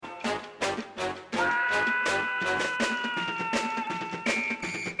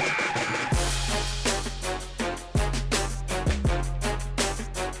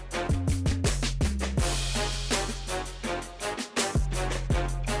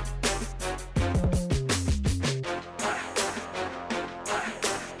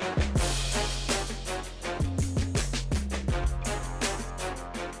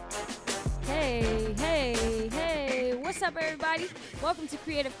up, everybody? Welcome to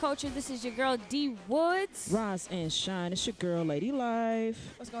Creative Culture. This is your girl, D Woods. Rise and shine. It's your girl, Lady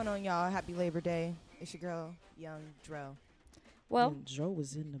Life. What's going on, y'all? Happy Labor Day. It's your girl, Young Dro. Well, And Dro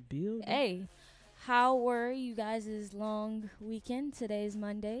was in the building. hey, how were you guys' long weekend? Today's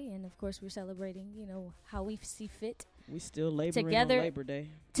Monday, and of course, we're celebrating, how we see fit. We still laboring Together. on Labor Day.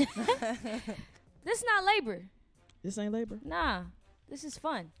 This is not labor. This ain't labor. Nah, this is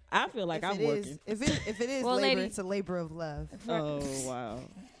fun. I feel like I'm working. If it is Well, labor, lady- it's a labor of love. Oh wow.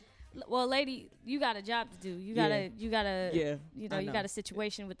 Well, lady, you got a job to do. You gotta, Yeah. you I got a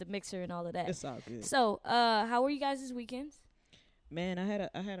situation with the mixer and all of that. It's all good. So, how were you guys this weekend? Man, I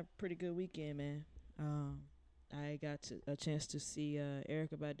had a pretty good weekend, man. I got a chance to see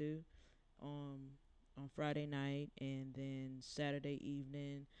Erykah Badu on Friday night, and then Saturday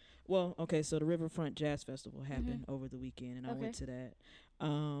evening. Well, okay, so the Riverfront Jazz Festival happened over the weekend, and I went to that.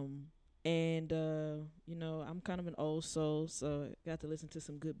 And I'm kind of an old soul, so I got to listen to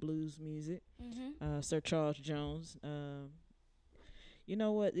some good blues music. Sir Charles Jones. You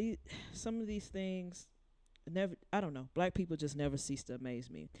know what? Some of these things I don't know. Black people just never cease to amaze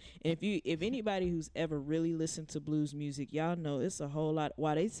me. And if anybody who's ever really listened to blues music, y'all know it's a whole lot.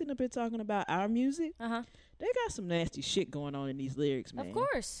 While they sitting up here talking about our music, they got some nasty shit going on in these lyrics, man. Of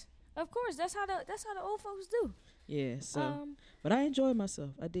course. That's how the old folks do. Yeah. So, but I enjoyed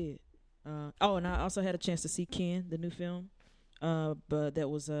myself. I did. And I also had a chance to see Ken, the new film, but that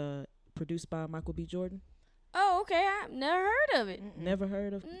was produced by Michael B. Jordan. Oh, okay. I've never heard of it. Never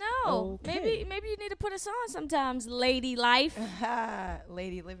heard of? No. Okay. Maybe you need to put us on sometimes, Lady Life.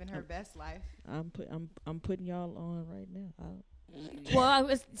 Lady living her best life. I'm putting y'all on right now.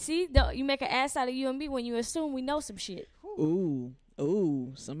 Well, you make an ass out of you and me when you assume we know some shit.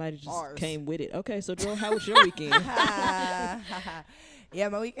 Ooh, somebody just Bars. came with it. Okay, so Drew, how was your weekend? Yeah,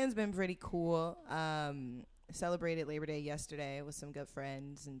 my weekend's been pretty cool. Celebrated Labor Day yesterday with some good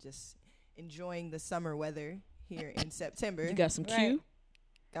friends and just enjoying the summer weather here in September. You got some Q?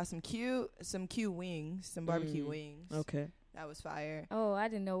 Got some Q wings, some barbecue wings. Okay. That was fire. Oh, I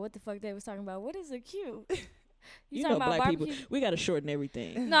didn't know what the fuck they was talking about. What is a Q? You talking know, about black barbecue? people, we got to shorten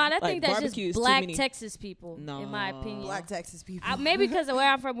everything. No, I Like, think that's barbecue just is too black many- Texas people, No. in my opinion. Black Texas people. Maybe because of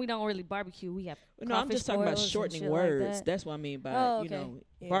where I'm from, we don't really barbecue. We have No, I'm just talking about crawfish boils and shortening shit like words. that. That's what I mean by, Okay.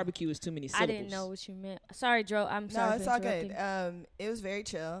 Yeah. barbecue is too many syllables. I didn't know what you meant. Sorry, Dro. I'm sorry. No, it's for all interrupting. good. It was very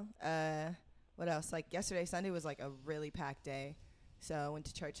chill. What else? Like yesterday, Sunday was like a really packed day. So I went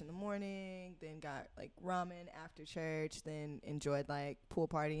to church in the morning, then got like ramen after church, then enjoyed like pool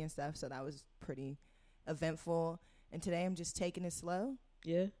party and stuff. So that was pretty eventful. And today I'm just taking it slow.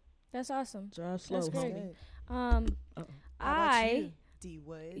 Yeah. That's awesome. Drive slow. That's great. homie. How about you, D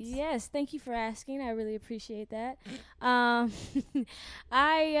Woods? Yes, thank you for asking. I really appreciate that.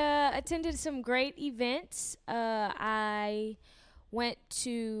 I attended some great events. I went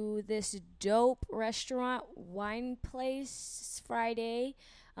to this dope restaurant, wine place Friday,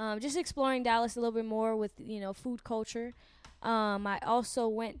 just exploring Dallas a little bit more with, food culture. I also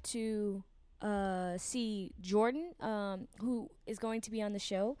went to see Jordan, who is going to be on the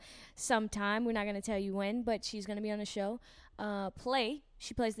show sometime. We're not going to tell you when, but she's going to be on the show.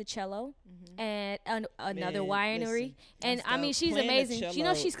 She plays the cello at another Man, winery. listen, And That's I mean, dope. she's Playing the amazing.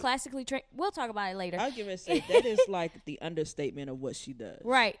 cello- She's classically trained. We'll talk about it later. I'll give it a say. That is like the understatement of what she does.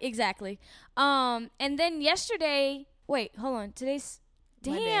 Right, exactly. And then yesterday, wait, hold on. Today's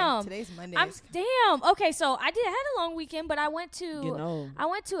Monday. damn. Today's Monday. Damn. Okay, so I had a long weekend, but I went to You know.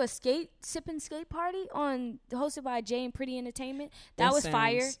 a sip and skate party hosted by Jay and Pretty Entertainment. That was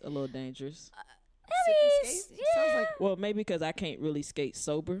fire. sounds a little dangerous. I mean, Sip and skate? yeah. Sounds like Well, maybe because I can't really skate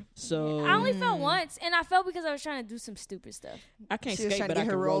sober, so I only fell once, and I fell because I was trying to do some stupid stuff. I can't she was skate, trying to but I get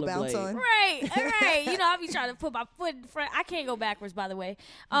can her roll bounce rollerblade. on. Right, right. I'll be trying to put my foot in front. I can't go backwards, by the way.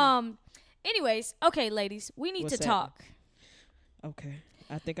 Anyways, okay, ladies, we need What's to that? talk. Okay,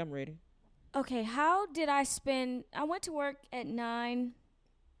 I think I'm ready. Okay, how did I spend? I went to work at 9:15,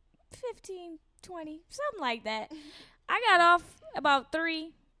 20, something like that. I got off about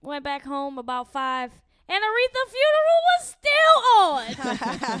 3, went back home about 5, and Aretha's funeral was still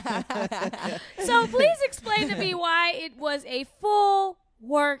on. So please explain to me why it was a full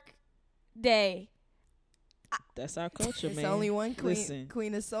work day. That's our culture, it's man. only one Listen.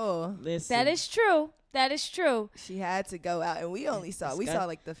 queen of soul. Listen. That is true. That is true. She had to go out, and we only saw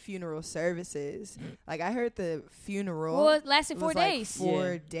like the funeral services. Like I heard the funeral. Well, it lasted 4 was like days.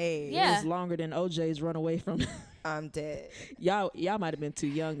 4 Yeah. days. Yeah. It was longer than OJ's run away from. I'm dead. Y'all might have been too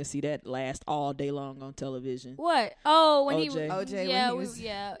young to see that last all day long on television. What? Oh, when OJ. OJ, yeah, when he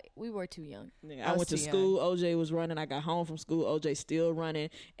was- we were too young. Nigga, I I was went to too young. school. OJ was running. I got home from school. OJ still running,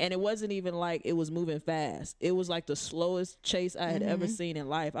 and it wasn't even like it was moving fast. It was like the slowest chase I had ever seen in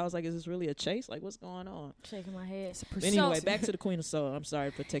life. I was like, is this really a chase? Like, what's going on? Shaking my head. But anyway, back to the Queen of Soul. I'm sorry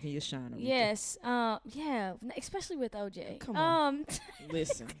for taking your shine. Aretha. Yes. Yeah. Especially with OJ. Come on.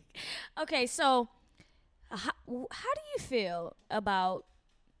 Listen. Okay. So, how do you feel about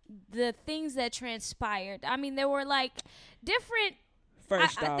the things that transpired? I mean, there were like different.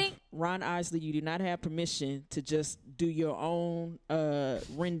 First I off, think Ron Isley, you do not have permission to just do your own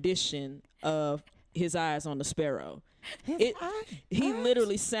rendition of His Eyes on the Sparrow. He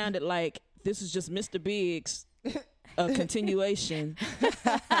literally sounded like this is just Mr. Biggs, a continuation,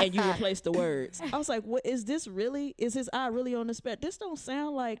 and you replace the words. I was like, what is this really? Is his eye really on the sparrow? This don't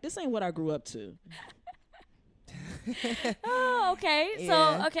sound like, this ain't what I grew up to. Oh, okay.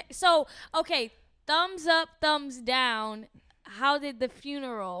 Yeah. So, thumbs up, thumbs down. How did the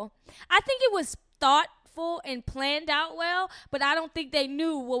funeral? I think it was thoughtful and planned out well, but I don't think they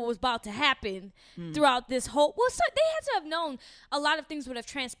knew what was about to happen throughout this whole. Well, so they had to have known a lot of things would have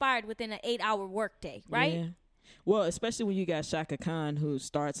transpired within an 8-hour workday, right? Yeah. Well, especially when you got Shaka Khan, who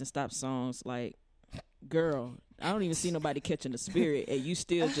starts and stops songs. Like, girl, I don't even see nobody catching the spirit, and you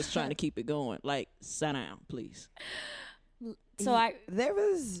still just trying to keep it going. Like, sit down, please. So there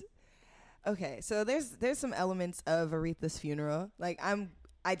was. Okay, so there's some elements of Aretha's funeral. Like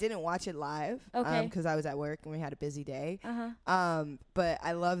I didn't watch it live, Okay. because I was at work and we had a busy day. Uh-huh. But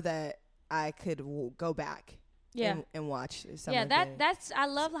I love that I could go back, Yeah. and watch some. Yeah, of that's I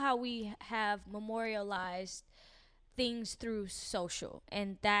love how we have memorialized things through social,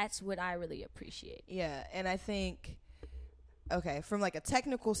 and that's what I really appreciate. Yeah, and I think, okay, from like a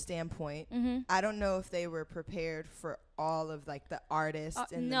technical standpoint, Mm-hmm. I don't know if they were prepared for all of like the artists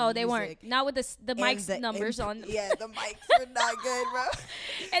and no, the they weren't. music Not with the and mic's the numbers on. Yeah, the mics were not good, bro.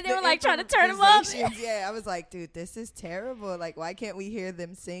 And they The were like trying to turn them up. improvisations, Yeah, I was like, dude, this is terrible. Like, why can't we hear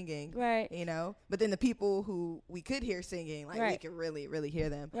them singing? Right. You know? But then the people who we could hear singing, like, we Right. could really, really hear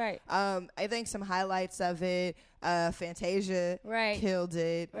them. Right. I think some highlights of it, Fantasia Right. killed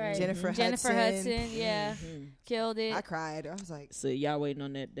it. Right. Jennifer Jennifer Hudson. Hudson, yeah, Mhm. killed it. I cried. I was like, So y'all waiting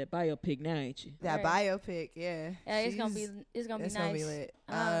on that biopic now, ain't you? that Right. biopic, yeah. Yeah, it's gonna be She's- it's gonna be It's nice. gonna be lit.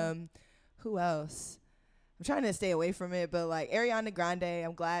 Who else? I'm trying to stay away from it, but like Ariana Grande,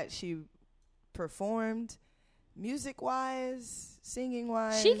 I'm glad she performed. Music wise, singing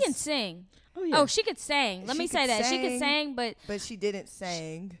wise, She can sing. Oh yeah. Oh, she could sing. Let She me say could that she could sing. sing, but but she didn't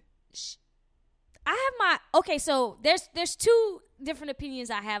sing. I have my okay. So there's two different opinions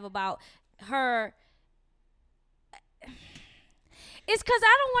I have about her. It's because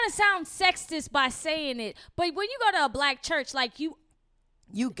I don't want to sound sexist by saying it, but when you go to a black church, like you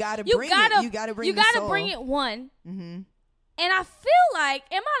gotta You bring gotta- it. You gotta bring. you the gotta soul. bring it one. Mm-hmm. And I feel like,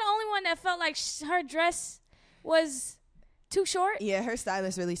 am I the only one that felt like her dress was too short? Yeah, her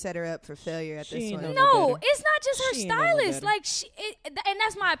stylist really set her up for failure at She this ain't one. no No, better. it's not just her She ain't know no stylist. better. Like and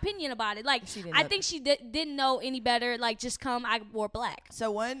that's my opinion about it. Like She didn't I know- think she didn't know any better. Like just come, I wore black.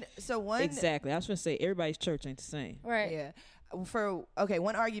 So one. Exactly. I was gonna say everybody's church ain't the same. Right. Yeah.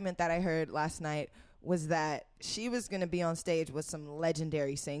 One argument that I heard last night was that she was going to be on stage with some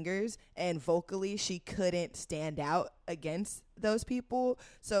legendary singers, and vocally she couldn't stand out against those people.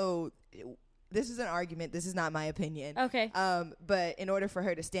 So this is an argument. This is not my opinion. Okay. But in order for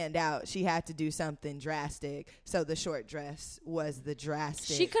her to stand out, she had to do something drastic. So the short dress was the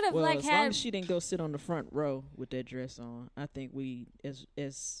drastic. She could have Well, like as long had as she didn't go sit on the front row with that dress on, I think we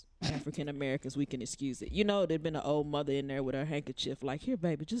as African Americans we can excuse it. You know, there'd been an old mother in there with her handkerchief, like, here,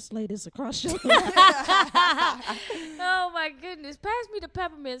 baby, just lay this across your. Oh my goodness! Pass me the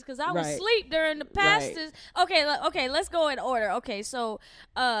peppermints because I was Right. asleep during the pastors. Okay, okay. Let's go in order. Okay, so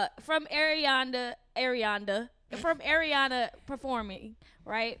from Ariana performing,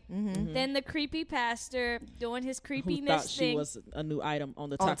 right? Mm-hmm. Then the creepy pastor doing his Who creepiness thought she thing. was a new item on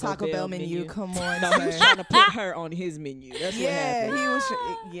the On Taco Bell menu. Come on. No, he was sir. trying to put her on his menu. That's what Yeah, happened. he was.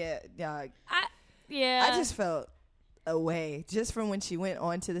 Yeah, dog. Yeah, I just felt away just from when she went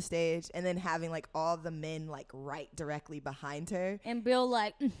onto the stage and then having like all the men like right directly behind her. and Bill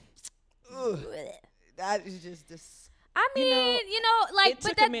like. Ugh, that is just this. I You mean, know, like, it but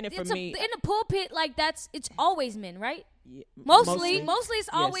took a that minute for it's me. in the pulpit, like it's always men, right? Yeah, Mostly it's Yes.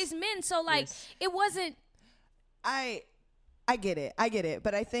 always men. So like, Yes. it wasn't. I get it,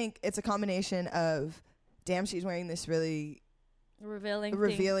 but I think it's a combination of, damn, she's wearing this really Revealing.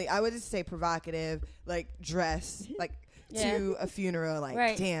 revealing. I would just say provocative, like dress, like Yeah. to a funeral. Like,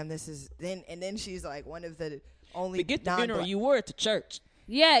 Right. damn, this is then. And then she's like one of the only Forget the funeral. You were at the church.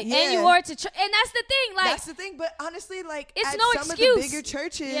 Yeah, Yeah. and you wore it to church. And that's the thing. Like, That's the thing. But honestly, like, it's at no some excuse. of the bigger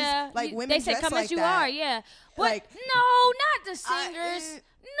churches, like, women they say dress come like as you that. are. Yeah. But Like, no, not the singers.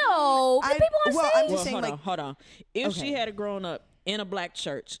 No. The I- people on well, stage. I'm just Well, saying, hold like- on, hold on. If she Okay. had grown up in a black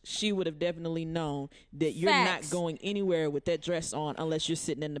church, she would have definitely known that you're Facts. not going anywhere with that dress on unless you're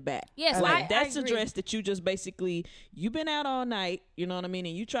sitting in the back. Yes, like I that's the agree. dress that you just basically you've been out all night, you know what I mean,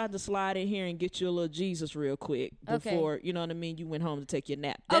 and you tried to slide in here and get you a little Jesus real quick Okay. before you know what I mean. You went home to take your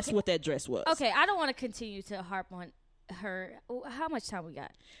nap. That's Okay. what that dress was. Okay, I don't want to continue to harp on her. How much time we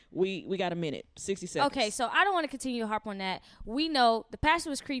got? We got a minute, 60 seconds. Okay, so I don't want to continue to harp on that. We know the pastor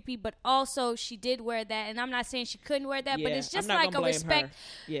was creepy, but also she did wear that, and I'm not saying she couldn't wear that, but Yeah, it's just I'm not like a gonna blame respect.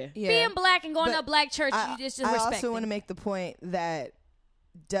 her. Yeah. Yeah. Being black and going But to a black church, I, you just I respect. also want to make the point that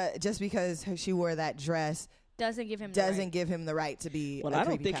just because she wore that dress doesn't give him doesn't the right. give him the right to be. Well, a I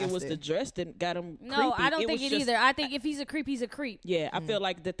don't creepy think it was pastor. the dress that got him. No, creepy. I don't It think was it just- either. I think if he's a creep, he's a creep. Yeah, I feel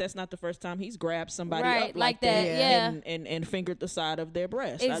like that's not the first time he's grabbed somebody Right, up like that, yeah. and fingered the side of their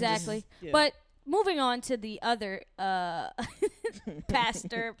breast. Exactly. Yeah. But moving on to the other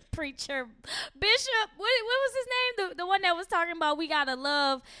pastor, preacher, bishop. What was his name? The one that was talking about we gotta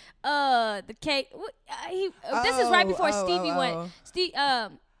love the cake. This is right before Stevie went. Steve. I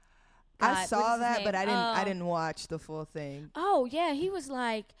God, saw what is his that, name? but I didn't watch the full thing. Oh yeah, he was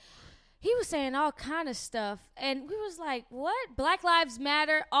saying all kind of stuff, and we was like, "What? Black lives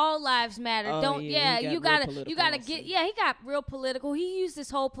matter. All lives matter. Oh, Don't. yeah, Yeah, he you got real gotta political also. get. Yeah, he got real political. He used this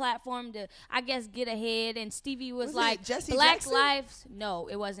whole platform to, I guess, get ahead. And Stevie was Was it like, Jesse "Black Jackson? lives. No,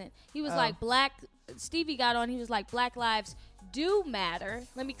 it wasn't. He was Oh. like, black. Stevie got on. He was like, Black lives do matter.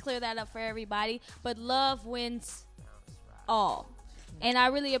 Let me clear that up for everybody. But love wins all." And I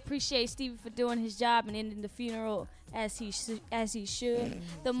really appreciate Stevie for doing his job and ending the funeral as he should.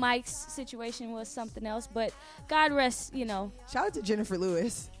 The Mike's situation was something else, but God rest, Shout out to Jennifer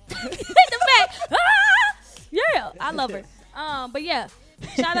Lewis. the back. Yeah, I love her. But yeah,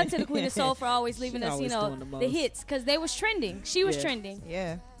 shout out to the Queen of Soul for always leaving She us, always doing the the most. hits, because they was trending. She was Yeah. trending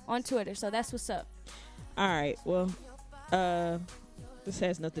Yeah. on Twitter, so that's what's up. All right. Well, this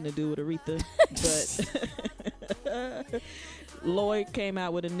has nothing to do with Aretha, but Lloyd came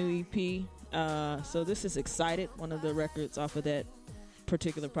out with a new EP. So this is Excited, one of the records off of that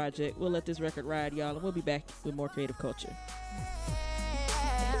particular project. We'll let this record ride, y'all, and we'll be back with more creative culture.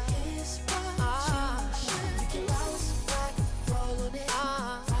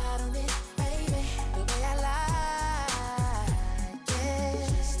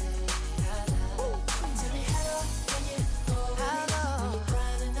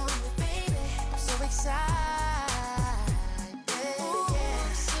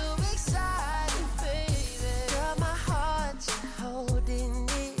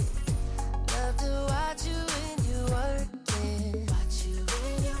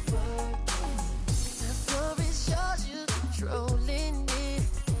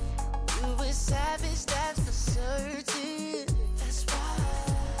 Savage, that's for certain. That's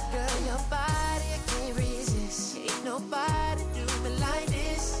right. Girl, your body, I can't resist. Ain't nobody do me like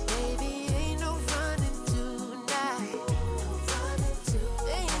this. Baby, ain't no running tonight.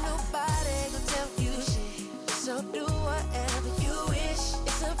 Ain't nobody gonna tell you shit. So do whatever you wish.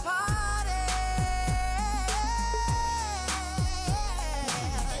 It's a party.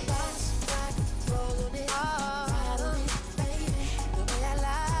 Roll on it, ride on it, baby. The way I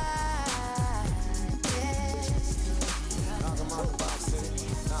like it. Knock 'em out the box,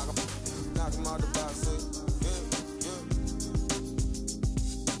 knock 'em out the box, yeah.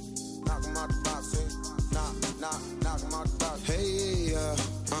 Knock 'em out the box, knock 'em out the box. Hey,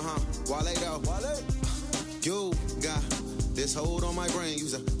 Wale though. You got this hold on my brain.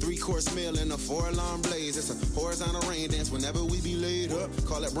 Use a 3-course meal and a 4-alarm blaze. It's a horizontal rain dance whenever we be laid up.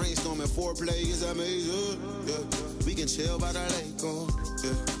 Call it brainstorming, foreplay is amazing. Yeah, we can chill by the lake, oh,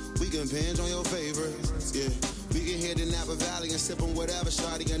 yeah. We can binge on your favorites, yeah. We can hit the Napa Valley and sip on whatever,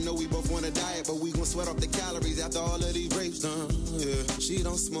 shawty. I know we both want to diet, but we gon' sweat off the calories after all of these grapes done, yeah. She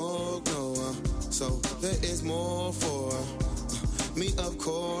don't smoke, no, so there is more for me, of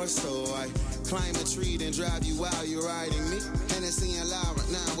course. So I climb a tree, then drive you out, you're riding me. Hennessy and Laura,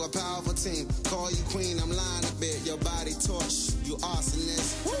 now we're a powerful team. Call you queen, I'm lying a bit. Your body torch, you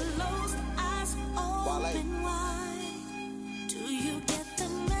awesomeness. Closed eyes open wide. Do you get the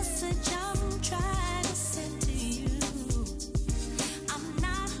message I'm trying to send to you? I'm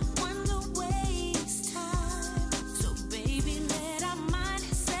not one to waste time. So baby, let our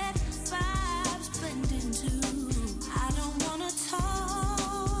mindset vibes blend into. I don't wanna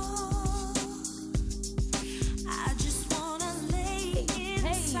talk. I just wanna lay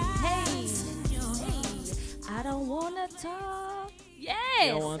inside in your I don't wanna talk. Yeah,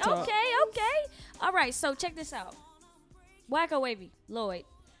 Yes. Y'all wanna talk? Okay. All right. So check this out. Whack or wavy, Lloyd.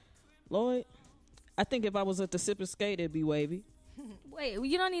 Lloyd, I think if I was at the sip and skate, it'd be wavy. Wait,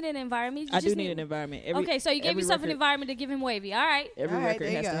 you don't need an environment. You I just do need an environment. Okay, so you gave every yourself an record- environment to give him wavy. All right. Every All right, record there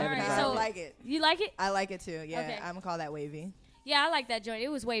you has to go. have an All right, I so- environment. like it. You like it? I like it too. Yeah, Okay. I'm gonna call that wavy. Yeah, I like that joint. It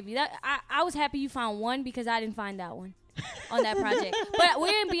was wavy. That I was happy you found one because I didn't find that one on that project. But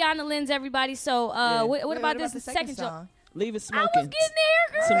we're in Beyond the Lens, everybody. So Yeah. what Wait, about this the second joint? song? Leave it I smoking. was getting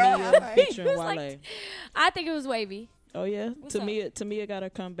there, To girl. me, All right. featuring It was Wale. like- I think it was wavy. Oh yeah, What's Tamia got her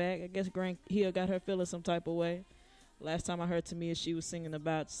come back. I guess Grant Hill got her feeling some type of way. Last time I heard Tamia, she was singing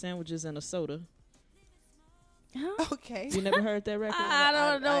about sandwiches and a soda. Huh? Okay. You never heard that record? I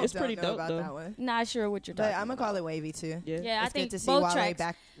don't know. It's pretty dope, about though. that one. Not sure what you're But talking I'm gonna about. call it wavy too. Yeah. Yeah, I It's think good to see both Wale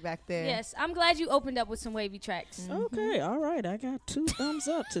tracks. back there. Yes, I'm glad you opened up with some wavy tracks. Okay, all right. I got 2 thumbs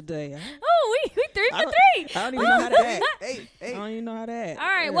up today. Oh, we 3 I for don't- 3. I don't even know how to act. Hey, I hey. don't even know how to act. All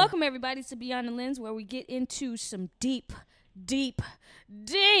right, Yeah. welcome everybody to Beyond the Lens, where we get into some deep.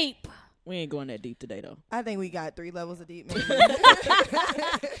 We ain't going that deep today, though. I think we got 3 levels of deep. Maybe.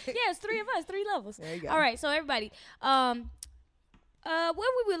 Yes, 3 of us, 3 levels. There you go. All right, so everybody, what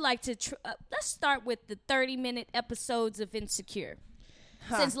we would like to let's start with the 30-minute episodes of Insecure.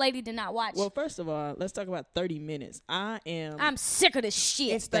 Since Lady did not watch, Well, first of all, let's talk about 30 minutes. I'm sick of this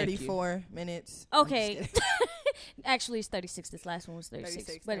shit. It's Thank you. 34 minutes. I'm just Okay. kidding. Actually, it's 36. This last one was 36.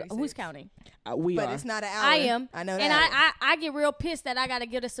 36, but 36. who's counting? We But are. it's not an hour. I am. I know And that. I get real pissed that I got to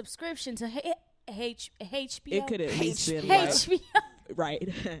get a subscription to HBO. It could at least been HBO. like HBO. right.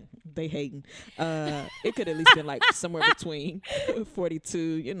 They hating. It could at least been like somewhere between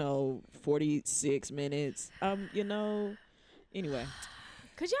 42, 46 minutes. Anyway.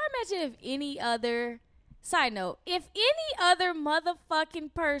 Could y'all imagine if any other side note, if any other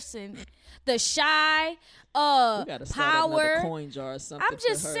motherfucking person, the shy, We gotta start another power. coin jar or something. I'm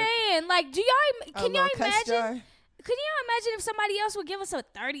just for her. saying, like, do y'all can y'all little cuss imagine? jar. Can y'all imagine if somebody else would give us a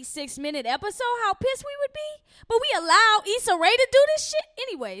 36-minute episode? How pissed we would be. But we allow Issa Rae to do this shit,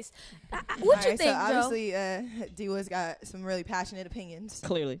 anyways. What you All right, think, so Joe? obviously, Diva's got some really passionate opinions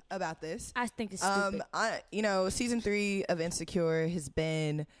Clearly. about this. I think it's stupid. Season 3 of Insecure has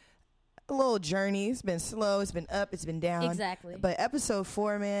been a little journey. It's been slow. It's been up. It's been down. Exactly. But episode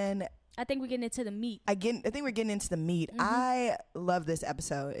 4, man, I think we're getting into the meat. I think we're getting into the meat. I love this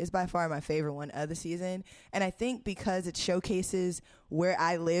episode. It's by far my favorite one of the season. And I think because it showcases where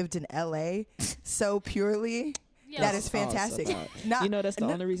I lived in LA so purely, Yes. that is fantastic. Awesome. Not- That's the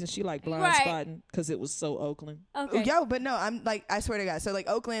no- only reason she like blind Right. spotting, because it was so Oakland. Okay. Yo, but no, I'm like, I swear to God. So like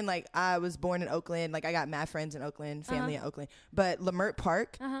Oakland, like I was born in Oakland. Like I got mad friends in Oakland, family in Oakland. But Lamert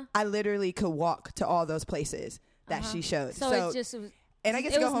Park, I literally could walk to all those places that she showed. So it just was. And I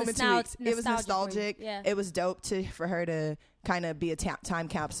get it to go was home in 2 weeks. It was nostalgic for you. nostalgic. Yeah. It was dope for her to kind of be a time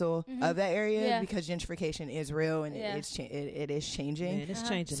capsule of that area Yeah. because gentrification is real and Yeah. it is changing. Man, it's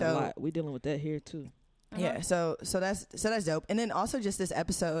changing a So- lot. We dealing with that here too. Yeah, so that's dope. And then also just this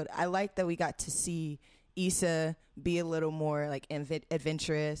episode, I like that we got to see Issa be a little more like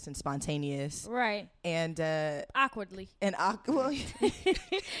adventurous and spontaneous Right. and Awkwardly. well,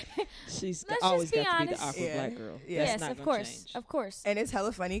 She's Let's always just be got to be honest. the awkward Yeah. black girl. Yeah. That's Yes, not of gonna course. change. Of course. and it's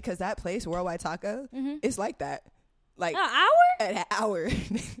hella funny because that place, Worldwide Taco, it's like that. Like An hour? an hour,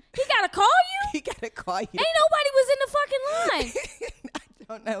 He gotta call you? he gotta call you. Ain't nobody was in the fucking line.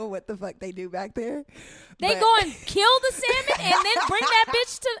 I don't know what the fuck they do back there. They but- go and kill the salmon and then bring that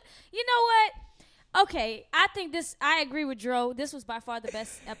bitch to. You know what? Okay, I think this. I agree with Dro. This was by far the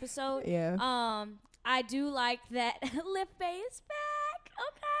best episode. Yeah. I do like that Lift Bay is back.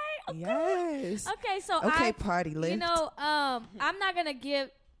 Okay. Yes. Okay. So Okay, party You lift. know, I'm not gonna give.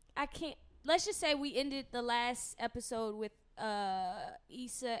 I can't. Let's just say we ended the last episode with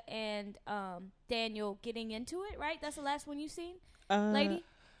Issa and Daniel getting into it. Right. That's the last one you've seen, lady.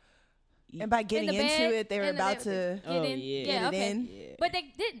 And by getting In the into bed, it, they were and about they- to, Get Oh, in. yeah. Yeah. Get it Okay. in. Yeah. But they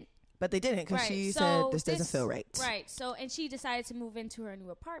didn't. but they didn't because Right. she So said this doesn't feel right. Right. So, and she decided to move into her new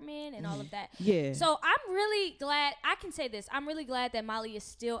apartment and all of that. Yeah. So I'm really glad. I can say this. I'm really glad that Molly is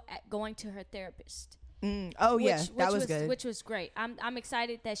still going to her therapist. Oh Which, yeah, which that was good. Which was great. I'm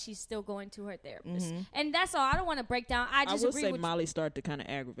excited that she's still going to her therapist. And that's all. I don't want to break down. I I just will agree say with Molly started to kind of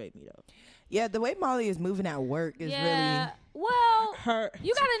aggravate me though. Yeah, the way Molly is moving at work is yeah. Well, Her,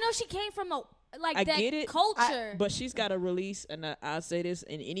 you gotta know she came from a like I that get it. culture. but she's got to release, and I'll say this: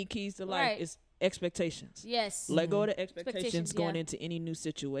 in any keys to life, Right. is expectations. yes. Let go of the expectations Expectations, going yeah. into any new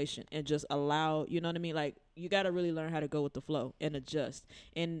situation, and just allow. You know what I mean? Like you got to really learn how to go with the flow and adjust.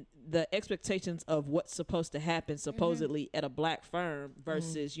 And the expectations of what's supposed to happen, supposedly at a black firm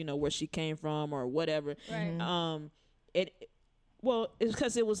versus where she came from or whatever. Right. It Well, it's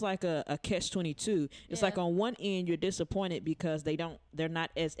because it was like a catch-22. It's like on one end you're disappointed because they're not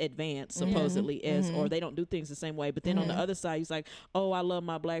as advanced supposedly as, or they don't do things the same way. But then on the other side, he's like, oh, I love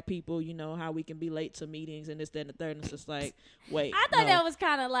my black people. You know how we can be late to meetings and this, that, and the third. And it's just like, wait, I thought no. that was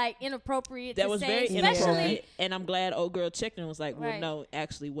kind of like inappropriate. That to was say, very especially. inappropriate, and I'm glad old girl checked and was like, well, Right. no,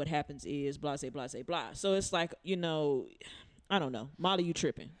 actually, what happens is blah, blah, blah, blah. So it's like, you know, I don't know, Molly, you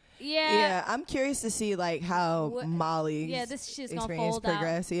tripping? Yeah, I'm curious to see like how What- Molly's this shit's gonna experience fold out.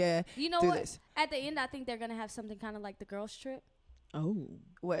 progress. Yeah, You know through what? this. At the end, I think they're gonna have something kind of like the girls' trip. Oh,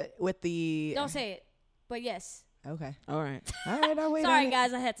 What with the Don't say it, but yes. okay. all right. All right, I'll wait. Sorry, on it.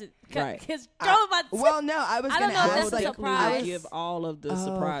 guys, I had to. Right. Because Joe about to. Well, no, I was I don't gonna know if ask. that's a Like, surprise. I I was, give all of the Oh,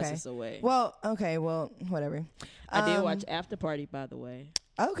 surprises okay. away. well, okay, well, whatever. I did watch After Party, by the way.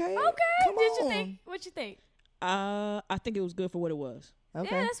 Okay. Okay, Come did you on. think? What you think? I think it was good for what it was.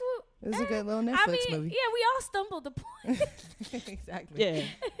 Okay. Yeah, that's what. It was a good little I Netflix mean, movie. yeah, we all stumbled upon. Exactly.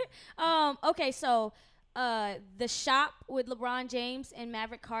 Yeah. Okay, so the shop with LeBron James and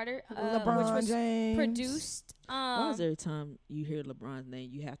Maverick Carter, which LeBron was James. produced. Why is every time you hear LeBron's name,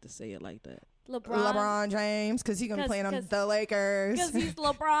 you have to say it like that? LeBron James, because he's gonna be 'Cause- playing on 'cause- the Lakers. because he's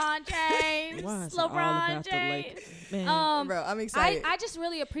LeBron James. Why is it all LeBron about the James. Lakers? Man. Bro, I'm excited. I just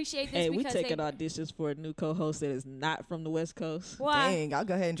really appreciate this Hey, we because taking they. auditions for a new co-host that is not from the West Coast. Why? Dang, I'll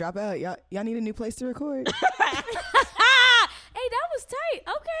go ahead and drop out. Y'all need a new place to record. Hey, that was tight.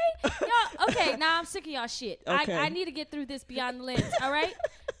 Okay, y'all. Okay, now I'm sick of y'all shit. Okay. I need to get through this beyond the lens. All right,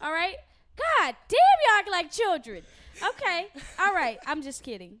 all right. God damn, y'all act like children. Okay, all right. I'm just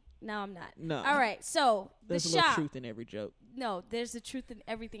kidding. No, I'm not. No. All right. So There's the a little shop. truth in every joke. No, there's the truth in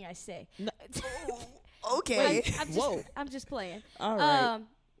everything I say. No. Okay. Whoa. I'm just playing. All right.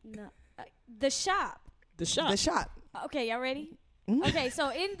 No, the shop. The shop. The shop. Okay, y'all ready? Mm-hmm. Okay, so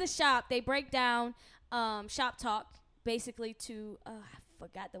in the shop, they break down shop talk basically to I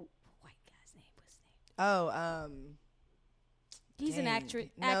forgot the white guy's name. What's his name? Oh, He's an dang. actor.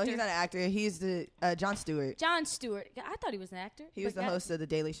 No, he's not an actor. He's the Jon Stewart. John Stewart. I thought he was an actor. He was the host of The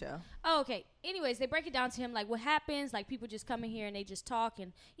Daily Show. Oh, okay. Anyways, they break it down to him like what happens, like people just come in here and they just talk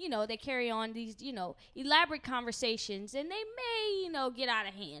and, they carry on these, elaborate conversations and they may, get out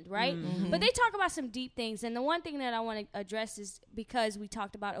of hand, right? Mm-hmm. But they talk about some deep things. And the one thing that I want to address is because we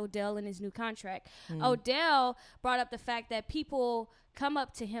talked about Odell and his new contract. Mm. Odell brought up the fact that people come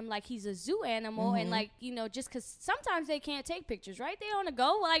up to him like he's a zoo animal and like, just because sometimes they can't take pictures, right? They on the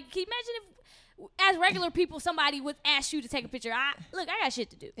go. Like, can you imagine if as regular people, somebody would ask you to take a picture? I got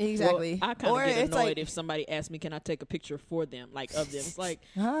shit to do. Exactly. Well, I kind Or of get it's annoyed like- if somebody asks me, can I take a picture for them, like of them. It's like,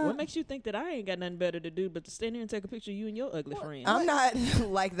 Huh? what makes you think that I ain't got nothing better to do but to stand here and take a picture of you and your ugly friend? I'm not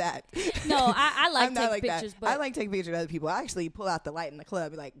like that. No, I like I'm take not like pictures, that. but I like taking pictures of other people. I actually pull out the light in the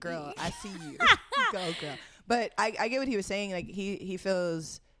club, be like, "Girl, I see you. Go, girl." But I get what he was saying. Like he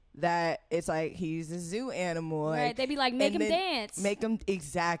feels that it's like he's a zoo animal. right, Like, they be like, make and him then dance. Make him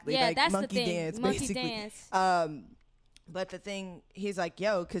exactly. Yeah, like that's the monkey thing. dance, Monkey basically. dance. But the thing, he's like,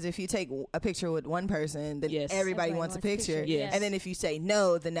 yo, because if you take a picture with one person, then Yes. everybody wants a picture. Yes. And then if you say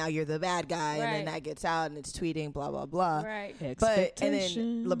no, then now you're the bad guy, and Right. then that gets out and it's tweeting, blah, blah, blah. Right. But, and then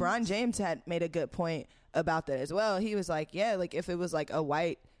Expectations. LeBron James had made a good point about that as well. He was like, yeah, like if it was like a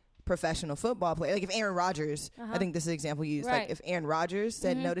white professional football player, like if Aaron Rodgers, I think this is the example you used, Right. like if Aaron Rodgers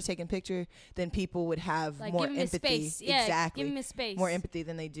said no to taking a picture, then people would have Like, more give him his empathy. space. Yeah, exactly. give him his space. More empathy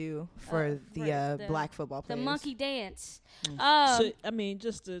than they do for the black football The players. monkey dance. So, I mean,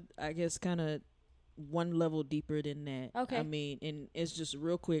 just to, I guess, kind of one level deeper than that. Okay. I mean, and it's just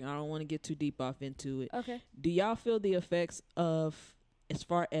real quick. I don't want to get too deep off into it. Okay. Do y'all feel the effects of, as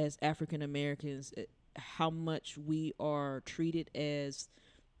far as African Americans, how much we are treated as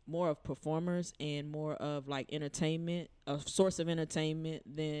more of performers and more of like entertainment, a source of entertainment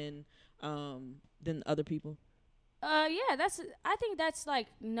than other people? Yeah, I think that's like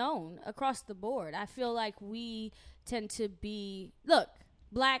known across the board. I feel like we tend to be,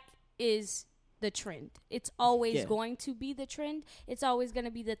 black is the trend. It's always going to be the trend. It's always going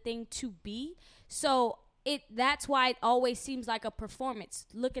to be the thing to be. So that's why it always seems like a performance.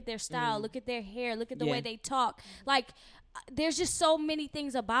 Look at their style, look at their hair, look at the way they talk. Like, there's just so many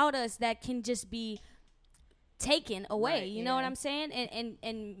things about us that can just be taken away. Right, you know what I'm saying?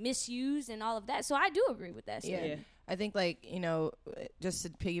 And misused and all of that. So I do agree with that. Yeah. Yeah. I think, like, just to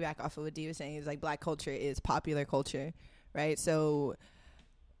piggyback off of what Dee was saying, is like black culture is popular culture, right? So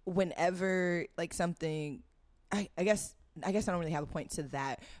whenever like something, I guess I don't really have a point to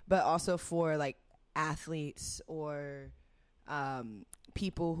that, but also for like athletes or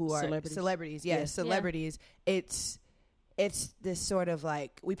people who are Celebrities. celebrities, Yeah. celebrities, it's it's this sort of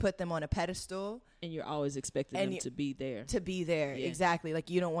like we put them on a pedestal And you're always expecting And them you- to be there. to be there. Yeah. Exactly. Like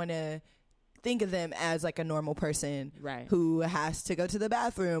you don't want to think of them as like a normal person Right. who has to go to the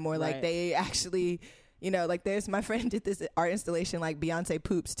bathroom or like Right. they actually, you know, like there's my friend did this art installation like Beyonce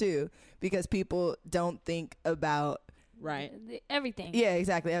poops too, because people don't think about Right. Everything. yeah,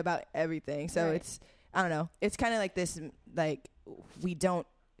 exactly, about everything. So Right. it's I don't know. It's kind of like this like we don't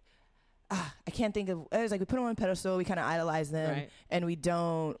I can't think of it's like we put them on a pedestal, we kind of idolize them Right. and we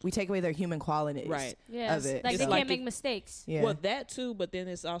take away their human qualities. Right. Yeah. Of it. Like It's they like can't it- make mistakes. Yeah. Well, that too, but then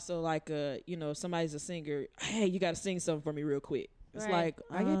it's also like if somebody's a singer, hey, you got to sing something for me real quick. It's Right. like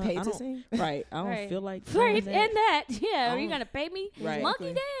I get paid I to don't- sing. Right. I don't Right. feel like Right, doing and that, yeah. Are you Oh. gonna pay me? Right. Monkey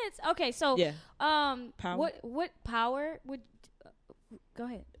Exactly. dance. Okay, so Yeah. Power? What power would? Go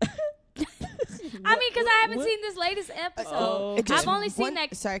ahead. I mean, because I haven't seen this latest episode. Oh, It just- I've only seen one-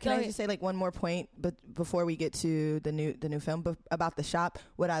 that. Sorry, can go I ahead. just say like one more point, but before we get to the new film, but about the shop,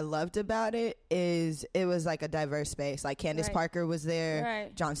 what I loved about it is it was like a diverse space. Like Candace Right. Parker was there,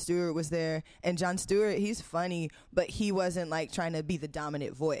 Right. Jon Stewart was there, and Jon Stewart, he's funny, but he wasn't like trying to be the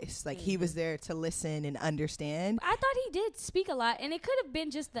dominant voice. Like he was there to listen and understand. I thought he did speak a lot, and it could have been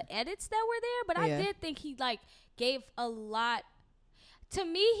just the edits that were there, but Yeah. I did think he like gave a lot. To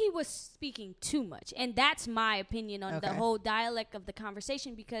me, he was speaking too much, and that's my opinion on the Okay. whole dialect of the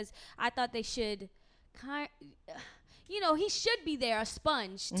conversation, because I thought they should he should be there, a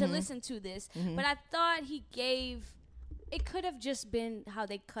sponge, to Mm-hmm. listen to this, but I thought he gave. It could have just been how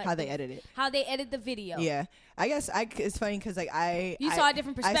they cut, How they edit it. how they edit the video. Yeah, I guess it's funny because like You saw a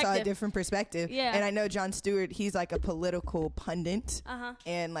different I saw a perspective. different perspective. Yeah. and I know Jon Stewart. He's like a political pundit Uh-huh.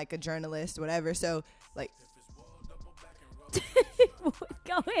 and like a journalist, whatever. So like.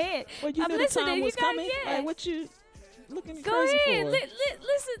 Go ahead. Well, you I'm knew the listening. time You was gotta coming. get. Like, what you looking Go crazy ahead. for?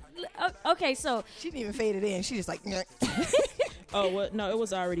 Listen. Okay, so She didn't even fade it in. She just like, Oh, well, no, it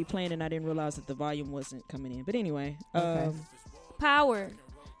was already playing, and I didn't realize that the volume wasn't coming in. But anyway, Okay. power.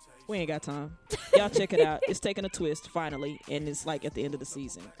 we ain't got time. Y'all check it out. It's taking a twist finally, and it's like at the end of the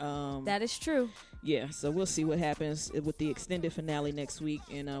season. That is true. Yeah, so we'll see what happens with the extended finale next week,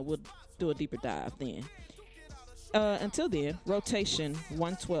 and we'll do a deeper dive then. Until then, Rotation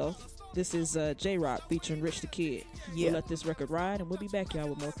 112. This is J-Rock featuring Rich the Kid. Yeah. We'll let this record ride, and we'll be back, y'all,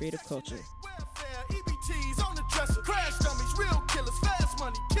 with more creative culture. Welfare, EBTs on the dresser, crash dummies, real killers, fast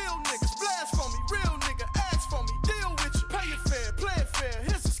money, kill niggas, blast for me, real nigga, ask for me, deal with you, pay it fair, play it fair,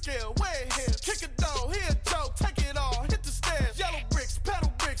 here's a scale, wear it here, kick a door, here a joke, take it all, hit the stairs, yellow bricks,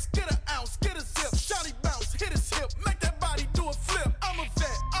 pedal bricks, get an ounce, get a zip, shawty bounce, hit his hip, make that body do a flip, I'm a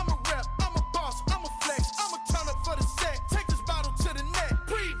vet, I'm a rep, I'm a boss, I'm a flex, I'm a turn up for the set, take this bottle to the neck,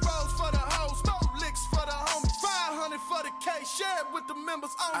 pre-rolls for the hoes, no licks for the homies, 500 for the K, share it with the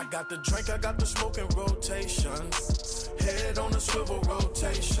members only. I got the drink, I got the smoking rotation. Head on the swivel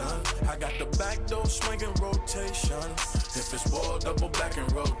rotation. I got the back door swinging rotation. If it's wall, double back in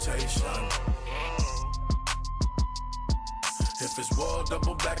rotation. If it's wall,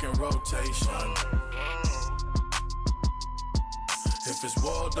 double back in rotation. If it's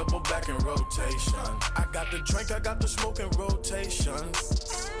wall, double back in rotation. I got the drink, I got the smoking rotation.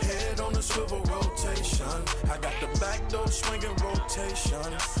 Head on the swivel rotation. I got the back door swinging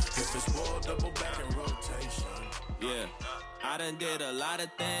rotation. If it's wall, double back in rotation. Yeah, I done did a lot of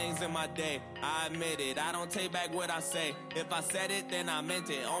things in my day. I admit it, I don't take back what I say. If I said it, then I meant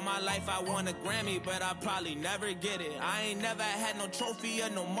it. All my life I won a Grammy, but I probably never get it. I ain't never had no trophy or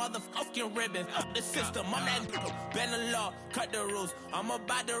no motherfucking ribbon. Fuck the system, I'm that bend the law, cut the rules. I'm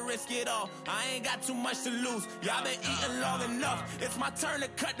about to risk it all. I ain't got too much to lose. Y'all been eating long enough. It's my turn to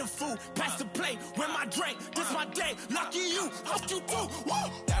cut the food. Pass the plate, win my drink. This my day. Lucky you, fuck you too. Woo!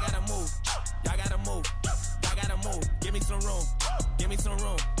 Y'all gotta move. Y'all gotta move. Y'all gotta move. Give me some room. Give me some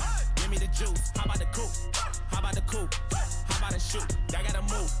room. Give me the juice. How about the coupe? How about the coupe? How about the shoot? Y'all gotta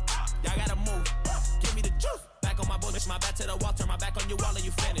move. Y'all gotta move. Give me the juice. Back on my bullets, my back to the wall, turn my back on you, all of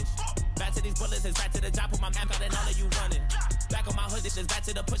you finish. Back to these bullets, it's back to the job, put my map out and all of you running. Back on my hood, this is back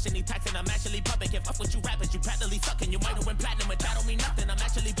to the pushing, these taxing, I'm actually pumping. Can't fuck with you rappers, you practically sucking. You might have went platinum, but that don't mean nothing. I'm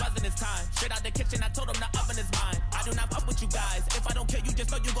actually buzzing this time. Straight out the kitchen, I told him the oven is mine. I do not fuck with you guys. If I don't kill you, just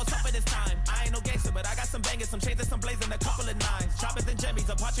know you gon' suffer this time. I ain't no gangster, but I got some bangers, some chains and some blazing, a couple of nines. Choppers and jimmies,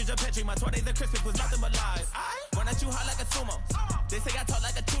 a partridge, a petri. My 20s and Christmas was nothing but lies. Run at you hard like a sumo. They say I talk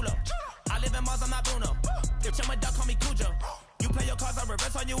like a chulo. I live in Mars, I'm not Bruno. If you're my duck, call me Cujo. You play your cards, I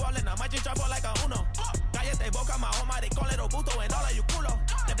reverse on you all, and I might just drop all like a Uno. Cállate boca, my home, they call it Obuto, and all of you culo.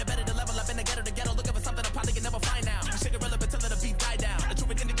 Never better to level up in the ghetto, looking for something I probably can never find now. Shit irrelevant till the beat die down. The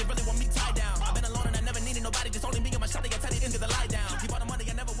truth is, they really want me tied down. I've been alone and I never needed nobody, just only me and my shawty. I tell you, into the lie down. Keep all the money,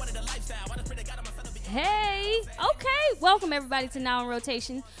 I never wanted a lifestyle. I just pray to God I'm a son of a Hey, okay. Well, welcome everybody to Now in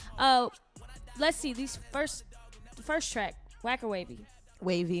Rotation. Let's see the first track, Whack or Wavy.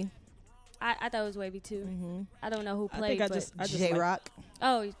 Wavy. I thought it was Wavy too. Mm-hmm. I don't know who I played. think but I just J like, Rock.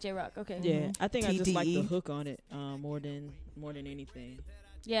 oh, J Rock. Okay. yeah, I think I just like the TDE. hook on it more than anything.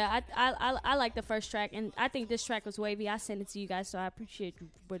 Yeah, I like the first track, and I think this track was wavy. I sent it to you guys, so I appreciate you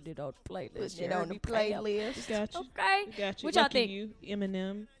putting it on the playlist. Put it on the playlist. Got you. Okay. Got you. What y'all Lucky think? You,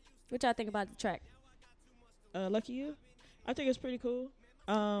 Eminem. What y'all think about the track? Lucky You. I think it's pretty cool.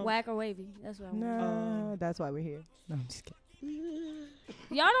 Whack or wavy? That's what I want. No, that's why we're here. No, I'm just kidding.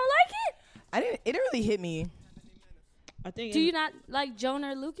 Y'all don't like it? It didn't really hit me. I think. Do you not like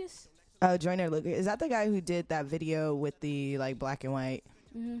Joyner Lucas? Oh, Joyner Lucas. Is that the guy who did that video with the like black and white?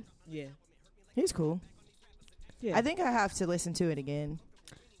 Mm-hmm. Yeah. He's cool. Yeah. I think I have to listen to it again.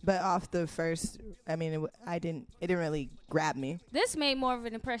 But off the first, I mean, it didn't really grab me. This made more of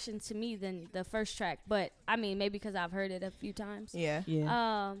an impression to me than the first track, but I mean, maybe because I've heard it a few times. Yeah.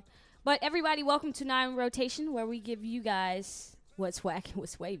 Yeah. But everybody, welcome to Now in Rotation, where we give you guys what's whack and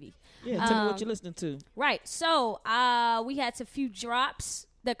what's wavy. Yeah. Tell me what you're listening to. Right. So we had a few drops.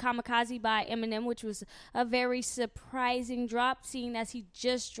 The Kamikaze by Eminem, which was a very surprising drop, seeing as he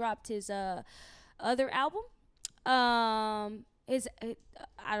just dropped his other album. I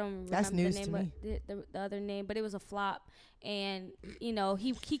don't remember That's news the to name, but the other name, but it was a flop. And you know,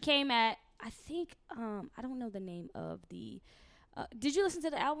 he came at, I think I don't know the name of the. Did you listen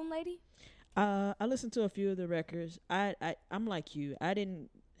to the album, lady? I listened to a few of the records. I'm like you. I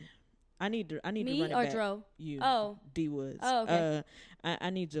need to run it Me or back. Dro? You. Oh. D Woods. Oh, okay. I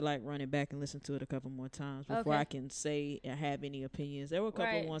need to like run it back and listen to it a couple more times before Okay. I can say I have any opinions. There were a couple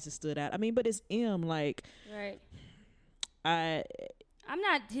Right. of ones that stood out. I mean, but it's like Right. I'm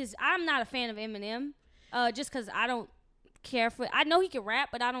I'm not a fan of Eminem. Just because I don't care for. I know he can rap,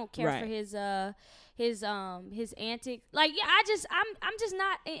 but I don't care Right. for his antics. Like, yeah, I'm just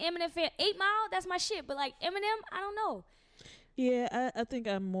not an Eminem fan. 8 Mile, that's my shit. But like Eminem, I don't know. Yeah, I think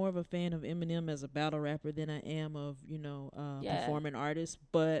I'm more of a fan of Eminem as a battle rapper than I am of, performing artist.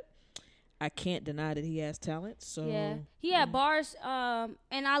 But I can't deny that he has talent. So Yeah, he had bars. And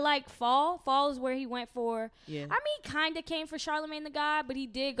I like Fall. Fall is where he went for. Yeah. I mean, he kind of came for Charlamagne the God, but he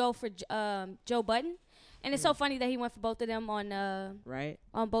did go for Joe Budden. And it's so funny that he went for both of them right.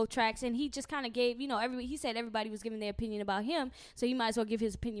 on both tracks, and he just kind of gave, he said everybody was giving their opinion about him, so he might as well give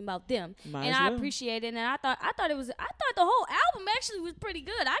his opinion about them. Might and as I well. appreciate it, and I thought the whole album actually was pretty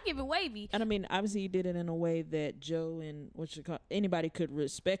good. I give it wavy. And I mean, obviously, he did it in a way that Joe and anybody could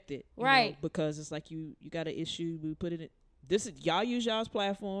respect it, you Right. know, because it's like you got an issue. We put it in. This is y'all use y'all's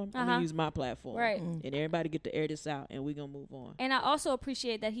platform. I'm Uh-huh. gonna use my platform, Right. And everybody get to air this out, and we gonna move on. And I also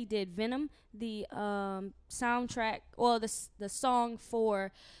appreciate that he did Venom, the soundtrack, or the song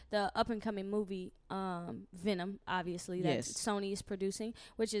for the up and coming movie Venom, obviously that Yes. Sony is producing,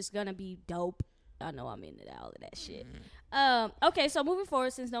 which is gonna be dope. I know I'm into all of that shit. Okay, so moving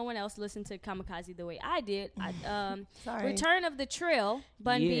forward, since no one else listened to Kamikaze the way I did, Sorry. Return of the Trill,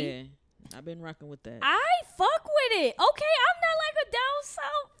 Bun B. Yeah, I've been rocking with that. I fuck with it. Okay, I'm not like a down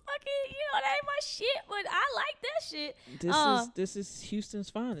south fucking, that ain't my shit, but I like that shit. This is Houston's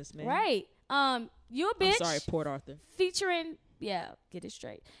finest, man. Right. You a bitch. I'm sorry, Port Arthur. Featuring, get it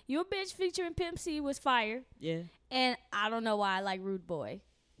straight. You a bitch featuring Pimp C was fire. Yeah. And I don't know why I like Rude Boy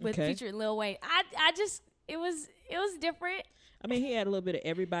with Okay. featuring Lil Wayne. I just, it was different. I mean, he had a little bit of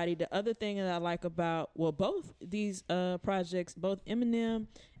everybody. The other thing that I like about, both these projects, both Eminem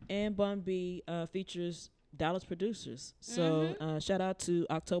and Bun B features Dallas producers. So shout out to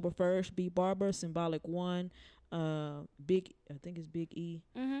October 1st, B Barber, Symbolic One, I think it's Big E.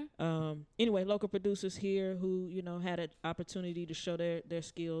 Anyway, local producers here who, had an opportunity to show their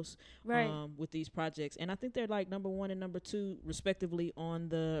skills with these projects. And I think they're like number 1 and number 2 respectively on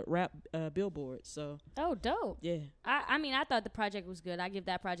the rap billboard. So Oh, dope. yeah. I mean, I thought the project was good. I give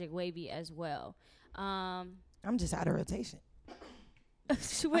that project wavy as well. I'm just out of rotation.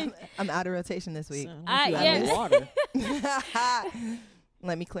 Wait, I'm out of rotation this week. Sound like you out of yeah. water.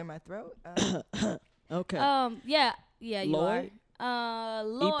 Let me clear my throat. Okay. yeah, you Lloyd? are.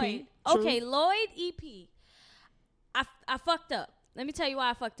 Lloyd. EP? Okay, True? Lloyd EP. I fucked up. Let me tell you why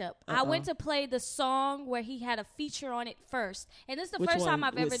I fucked up. I went to play the song where he had a feature on it first, and this is the Which first one? time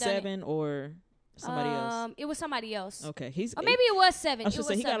I've ever With done Seven it. or somebody else? It was somebody else. Okay, he's. Or maybe it was Seven. I should It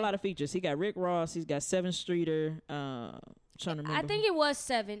say was he got a Seven. lot of features. He got Rick Ross. He's got Seven Streeter. Trying to remember. I think it was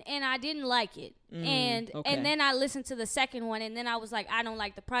 7, and I didn't like it. And okay. then I listened to the second one, and then I was like, I don't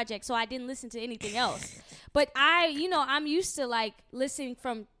like the project, so I didn't listen to anything else. But I'm used to like listening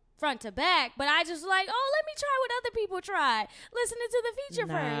from front to back, but I just like, oh, let me try what other people tried. Listening to the feature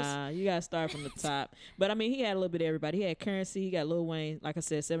first. Nah, you gotta start from the top. But I mean, he had a little bit of everybody. He had Currency, he got Lil Wayne, like I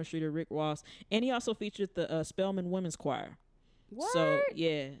said, 7th Streeter, Rick Ross, and he also featured the Spelman Women's Choir. What? So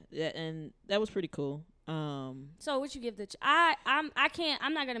yeah, and that was pretty cool. So what you give the? I'm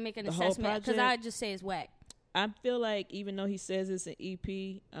not gonna make an The whole assessment because project? I just say it's whack. I feel like even though he says it's an EP,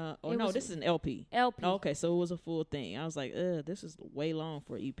 this is an LP. LP. Oh, okay, so it was a full thing. I was like, this is way long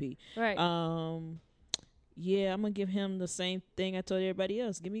for an EP. Right. Yeah, I'm gonna give him the same thing I told everybody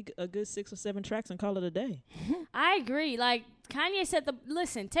else. Give me a good 6 or 7 tracks and call it a day. I agree. Like Kanye said,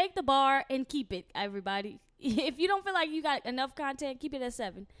 listen, take the bar and keep it, everybody. If you don't feel like you got enough content, keep it at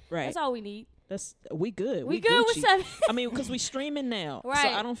 7. Right. That's all we need. We good. We good with Gucci. 7. I mean, because we streaming now, Right. so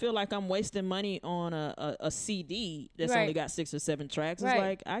I don't feel like I'm wasting money on a CD that's Right. only got 6 or 7 tracks. Right. It's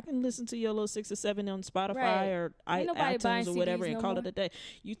like I can listen to your little 6 or 7 on Spotify Right. or Ain't nobody buying iTunes or whatever, CDs and no call more. it a day.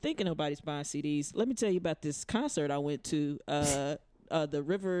 You thinking nobody's buying CDs? Let me tell you about this concert I went to, the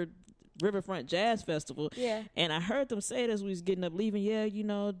Riverfront Jazz Festival. Yeah. And I heard them say it as we was getting up leaving. Yeah,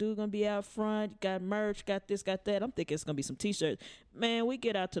 dude gonna be out front. Got merch. Got this. Got that. I'm thinking it's gonna be some T-shirts. Man, we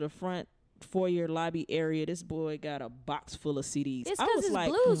get out to the front foyer lobby area. This boy got a box full of CDs. It's I because was it's like,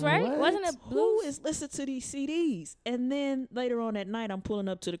 blues, right? what? Wasn't it who blues? is listening to these CDs? And then later on that night, I'm pulling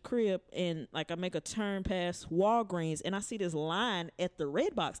up to the crib and like I make a turn past Walgreens and I see this line at the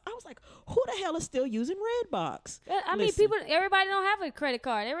Redbox. I was like, who the hell is still using Redbox? I mean, Listen. everybody don't have a credit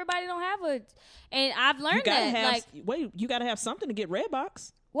card. Everybody don't have and I've You learned gotta that. have Like, you gotta have something to get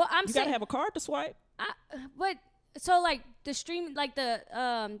Redbox. well, I'm You saying, gotta have a card to swipe. but so like the stream, like the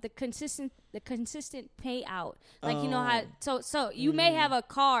consistent payout, like you know how so you may have a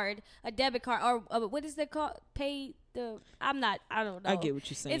card, a debit card, or what is it called? I don't know. I get what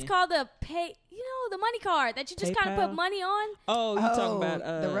you're saying. It's called the the money card that you just kind of PayPal? put money on. Oh, you talking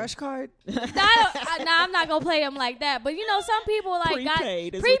about the Rush card? I'm not gonna play them like that. But some people like Prepaid got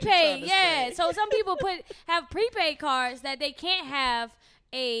is what you're trying prepaid. to Yeah. say. So some people have prepaid cards that they can't have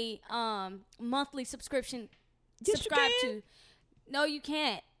a monthly subscription Yes, you subscribe can. to. No, you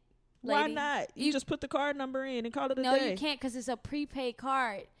can't. Why lady. not? You just put the card number in and call it a No, day. you can't because it's a prepaid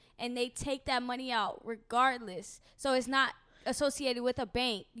card and they take that money out regardless. So it's not associated with a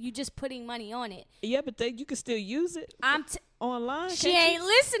bank. You just putting money on it. Yeah, but you can still use it online. She can't ain't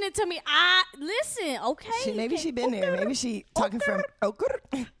listening to me. Listen, okay. Maybe she been there. Maybe she talking from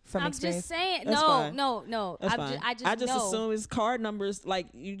I'm experience. just saying. That's fine. No. That's fine. I just know. assume it's card numbers. Like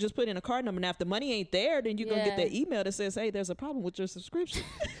you just put in a card number. Now, if the money ain't there, then you gonna get Yeah. that email that says, "Hey, there's a problem with your subscription."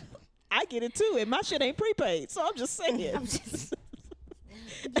 I get it too, and my shit ain't prepaid. So I'm just saying.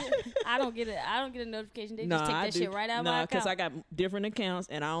 I don't get it. I don't get a notification. They Nah, just take I that do. shit right out of my Nah, account. because I got different accounts,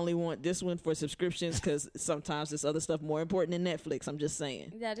 and I only want this one for subscriptions because sometimes this other stuff more important than Netflix. I'm just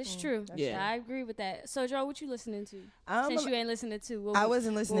saying. That is true. Yeah. I agree with that. So, Joe, what you listening to? Um, Since you ain't listening to, I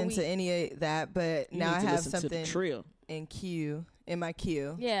wasn't listening to any of that, but You now need I to have listen to the something Trill. in my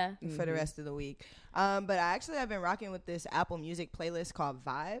queue. Yeah. For the rest of the week. But I've been rocking with this Apple Music playlist called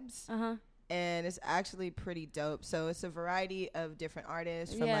Vibes. And it's actually pretty dope. So it's a variety of different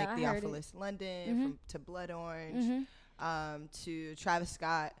artists from Yeah, I heard it. Theophilus London to Blood Orange to Travis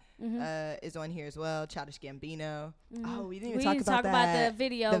Scott is on here as well. Childish Gambino. Oh, we didn't even talk about that. the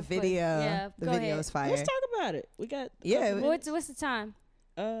video. The but- video. Yeah, The go video ahead. is fire. Let's talk about it. We got What's the time?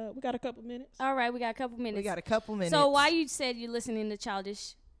 we got a couple minutes. All right, we got a couple minutes. We got a couple minutes. So while you said you're listening to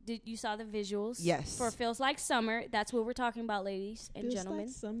Childish, did you saw the visuals? Yes. For Feels Like Summer. That's what we're talking about, ladies and Feels gentlemen.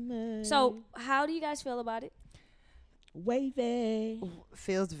 like summer. So how do you guys feel about it? Wavy.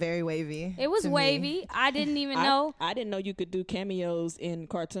 Feels very wavy. It was to me. wavy. I didn't even know. I didn't know you could do cameos in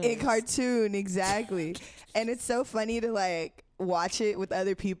cartoons. In cartoon, exactly. And it's so funny to like watch it with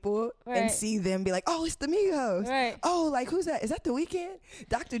other people Right. and see them be like, oh, it's the Migos. Right. Oh, like who's that? Is that The Weeknd?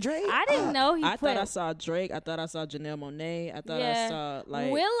 Dr. Dre? I didn't know he I put thought I saw Drake. I thought I saw Janelle Monáe. I thought Yeah. I saw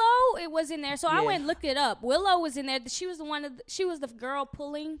like Willow. It was in there, so I Yeah. went and looked it up. Willow was in there. She was the one. She was the girl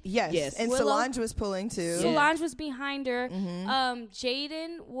pulling. Yes. Yes. And Willow. Solange was pulling too. Yeah. Solange was behind her.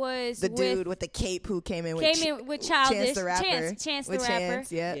 Jaden was The dude with the cape who came in with Childish. Chance the Rapper. Chance the with Rapper.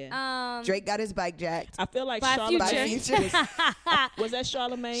 Chance, yeah. Yeah. Drake got his bike jacked. I feel like By Charlamagne Future. was that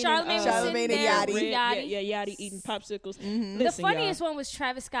Charlamagne? Charlamagne was Charlamagne sitting and there Yachty. with Yachty. Yeah, Yachty eating popsicles. Mm-hmm. The Listen, funniest y'all. one was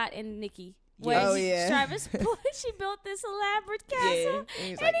Travis Scott and Nicki. Yeah. Where Oh, yeah. Travis, she built this elaborate castle. Yeah. And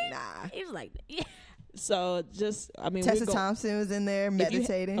he was And like, he- nah. He was like, yeah. So just, I mean, Tessa we're go- Thompson was in there if you-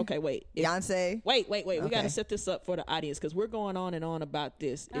 meditating. Okay, wait. Beyonce. Wait. We got Okay. to set this up for the audience because we're going on and on about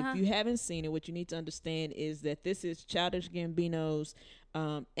this. If you haven't seen it, what you need to understand is that this is Childish Gambino's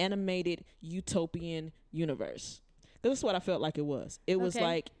animated utopian universe. Because that's what I felt like it was. It was Okay.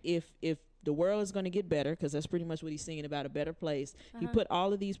 like if the world is going to get better, because that's pretty much what he's singing about, a better place. He put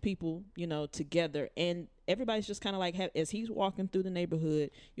all of these people, you know, together, and everybody's just kind of like, as he's walking through the neighborhood,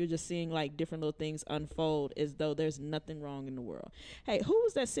 you're just seeing like different little things unfold as though there's nothing wrong in the world. Hey, who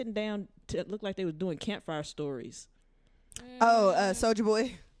was that sitting down to look like they were doing campfire stories? Oh, Soulja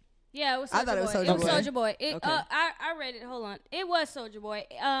Boy. Yeah, it was. I thought it was Soulja It was Boy. Soulja Boy. Okay. I read it. Hold on. It was Soulja Boy.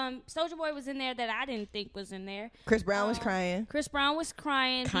 Soulja Boy was in there that I didn't think was in there. Chris Brown was crying. Chris Brown was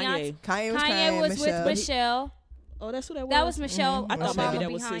crying. Kanye. Kanye was Kanye crying. was Michelle. with Michelle. Oh, that's who that was? That was Michelle. I thought Obama maybe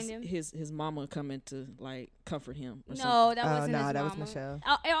that was behind him. his mama coming to like comfort him or something. No, that Oh, wasn't no, his that mama. was Michelle.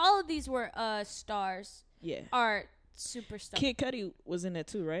 All of these were stars. Yeah. Art superstars. Kid Cudi was in that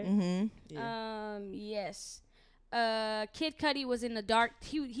too, right? Mm-hmm. Yeah. Yes. Kid Cudi was in the dark.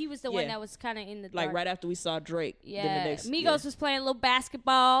 He was the one Yeah. that was kind of in the dark. Like right after we saw Drake. Yeah. Then the next, Migos was playing a little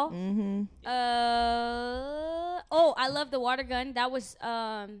basketball. Mm-hmm. I love the water gun. That was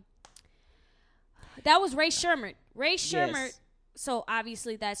Ray Sherman. Ray Sherman. Yes. So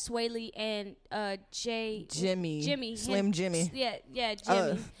obviously that's Sway Lee and Jimmy. Slim Jimmy. Yeah,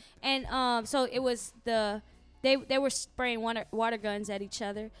 Jimmy. And so it was they were spraying water guns at each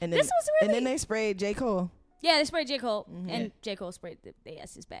other. And then, This was really and then they sprayed J. Cole. yeah, they sprayed J. Cole and J. Cole sprayed the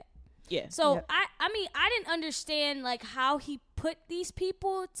asses back. Yeah. So Yep. I mean I didn't understand like how he put these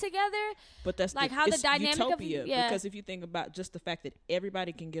people together. But that's like how it's the dynamic utopia, of because if you think about just the fact that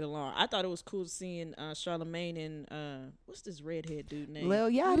everybody can get along. I thought it was cool seeing Charlamagne and what's this redhead dude name? Lil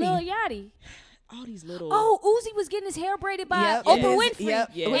Yachty. Lil Yachty. All these little Oh, Uzi was getting his hair braided by Yep. Oprah Yes. Winfrey. Yep.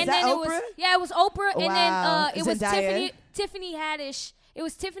 Yeah. Was And that then Oprah? it was Oprah, and Wow. then it was Zendaya? Tiffany Haddish. It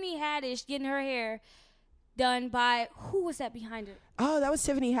was Tiffany Haddish getting her hair done by who was that behind her? Oh, that was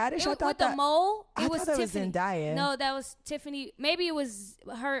Tiffany Haddish. It, I thought with that. the mole. I It was thought that was Tiffany. Zendaya. No, that was Tiffany. Maybe it was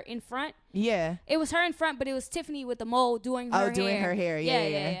her in front. Yeah. It was her in front, but it was Tiffany with the mole doing her hair. Oh, doing her hair. Yeah.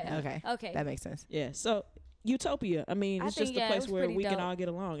 yeah. Okay. That makes sense. Yeah. So utopia. I mean, I it's just think, a yeah, it place was where pretty we can dope. all get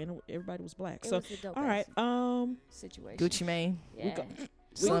along, and everybody was black. It So was a dope all right. situation. Gucci Mane. Yeah.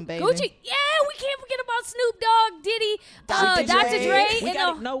 Slim Baby. Gucci. Yeah, we can't forget about Snoop Dogg, Diddy, Dr. Dr. Dre. Dre. we and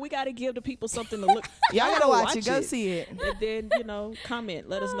gotta we gotta give the people something to look. Y'all gotta Go watch it. Go see it. And then comment.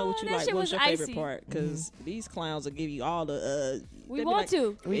 Let us know what you that like. shit What's was your favorite icy. part? Because these clowns will give you all the. we they be want like-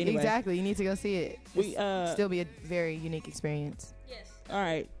 to. Anyway. Exactly. You need to go see it. We Still be a very unique experience. Yes. all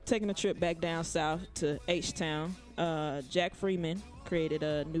right. Taking a trip back down south to H Town. Jack Freeman created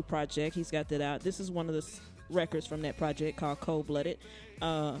a new project. He's got that out. This is one of the records from that project called Cold Blooded.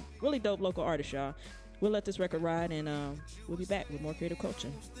 Really dope local artist, y'all. We'll let this record ride, and we'll be back with more creative culture.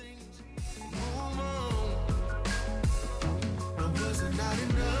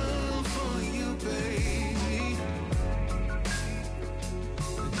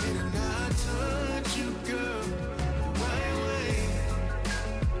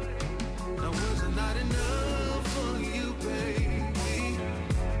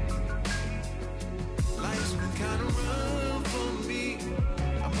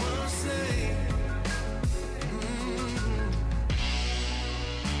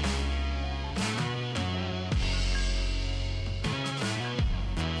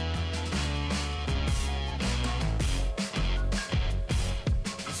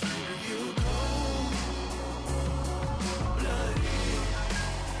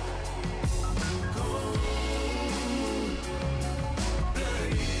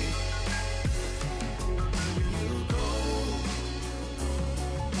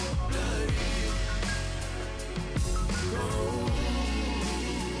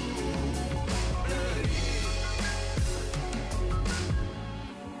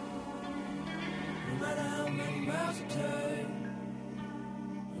 No matter how many miles it take,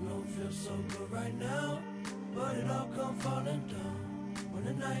 I know it feels so good right now, but it all come falling down when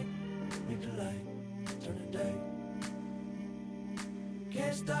the night meet the light, turn the day.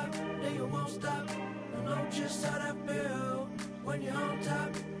 Can't stop, then you won't stop. I know just how that feel when you're on top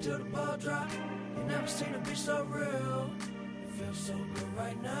till the ball drop. You never seem to be so real. It feels so good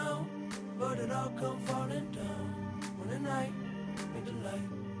right now, but it all come falling down when the night meet the light,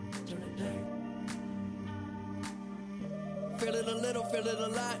 turn the day. Feel it a little, feel it a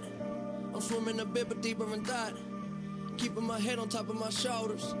lot. I'm swimming a bit, but deeper in thought. Keeping my head on top of my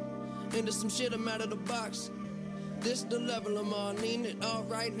shoulders. Into some shit, I'm out of the box. This the level I'm on. Need it all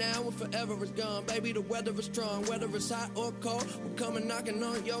right now and forever is gone. Baby, the weather is strong. Whether it's hot or cold, we're coming knocking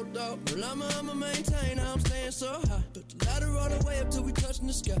on your door. Well, I'ma maintain how I'm staying so high. Put the ladder all the way up till we touching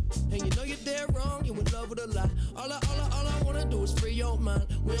the sky. And you know you're dead wrong, you in love with a lie. All I wanna do is free your mind.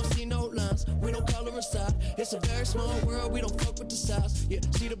 We don't see no lines, we don't color inside. It's a very small world, we don't fuck with the size. Yeah,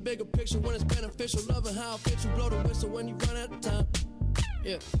 see the bigger picture when it's beneficial. Loving how it fits you, blow the whistle when you run out of time.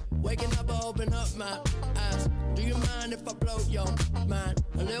 Yeah, waking up, I open up my eyes. Do you mind if I blow your mind?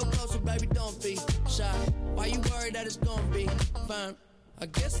 A little closer, baby, don't be shy. Why you worried that it's gonna be fine? I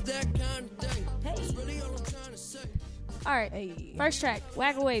guess that kind of day. That's really all I'm trying to say. All right. Hey. First track,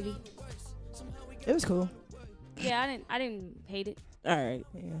 Waggle Wavy. It was cool. Yeah, I didn't hate it. All right.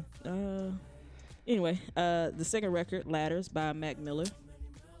 Yeah. Anyway, the second record, Ladders by Mac Miller.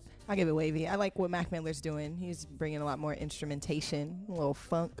 I'll give it wavy. I like what Mac Miller's doing. He's bringing a lot more instrumentation, a little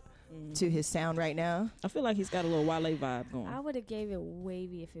funk to his sound right now. I feel like he's got a little Wale vibe going. I would have gave it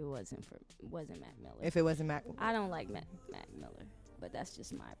wavy if it wasn't Mac Miller. If it wasn't Mac. I don't like Mac Miller, but that's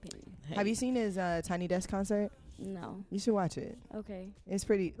just my opinion. Hey. Have you seen his Tiny Desk concert? No. You should watch it. Okay. It's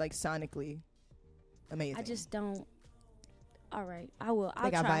pretty, like, sonically amazing. I just don't. All right. I will. They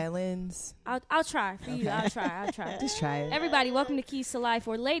I'll got try. violins. I'll try for you. I'll try. Just try it. Everybody, welcome to Keys to Life,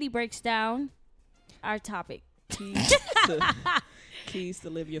 where Lady breaks down our topic. Keys to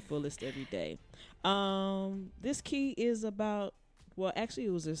live your fullest every day. This key is about, well, actually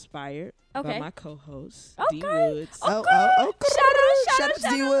it was inspired by my co-host, D Woods. Oh, shout out to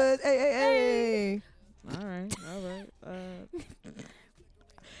D Woods. Hey. All right.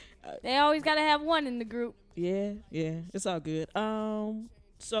 They always got to have one in the group. Yeah, it's all good.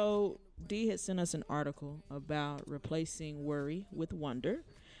 So D had sent us an article about replacing worry with wonder.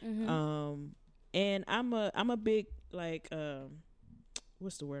 And I'm a big, like,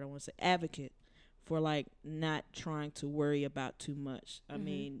 what's the word I want to say, advocate for, like, not trying to worry about too much. I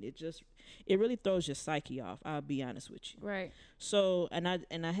mean, it really throws your psyche off. I'll be honest with you. Right. So, and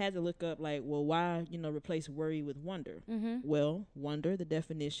I had to look up, like, well, why, replace worry with wonder? Well, wonder, the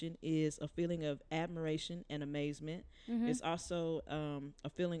definition, is a feeling of admiration and amazement. It's also a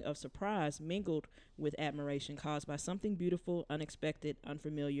feeling of surprise mingled with admiration caused by something beautiful, unexpected,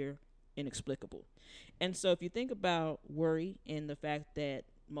 unfamiliar, inexplicable. And so if you think about worry and the fact that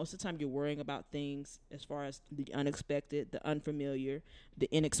most of the time you're worrying about things as far as the unexpected, the unfamiliar, the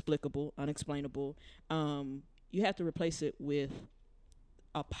inexplicable, unexplainable, you have to replace it with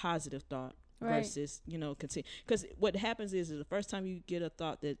a positive thought versus, continue. Because what happens is the first time you get a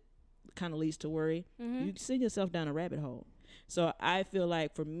thought that kind of leads to worry, you send yourself down a rabbit hole. So I feel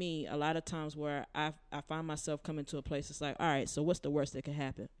like for me, a lot of times where I find myself coming to a place, it's like, all right, so what's the worst that could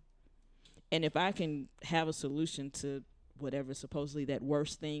happen? And if I can have a solution to whatever supposedly that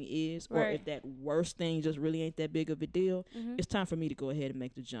worst thing is, or if that worst thing just really ain't that big of a deal, it's time for me to go ahead and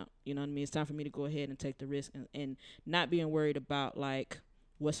make the jump. You know what I mean? It's time for me to go ahead and take the risk and not being worried about, like,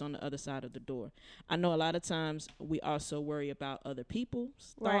 what's on the other side of the door. I know a lot of times we also worry about other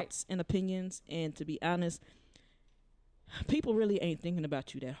people's thoughts and opinions, and to be honest, people really ain't thinking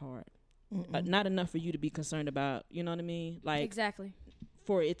about you that hard. Not enough for you to be concerned about, you know what I mean? Like, exactly.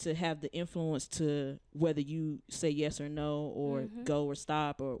 For it to have the influence to whether you say yes or no, or go or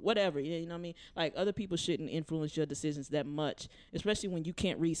stop or whatever, you know what I mean? Like, other people shouldn't influence your decisions that much, especially when you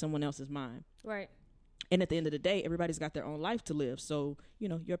can't read someone else's mind. Right. And at the end of the day, everybody's got their own life to live. So,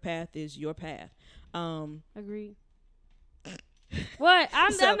 your path is your path. Agreed. What?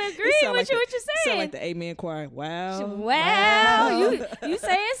 I'm agreeing with you. What you're saying. Sound like the Amen choir. Wow. You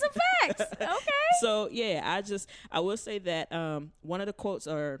saying some facts. Okay. So yeah, I will say that one of the quotes,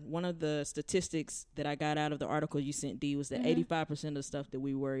 or one of the statistics that I got out of the article you sent, D, was that 85% of the stuff that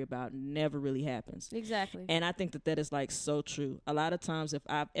we worry about never really happens. Exactly. And I think that is, like, so true. A lot of times, if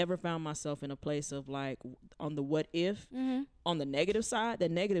I've ever found myself in a place of, like, on the what if, on the negative side,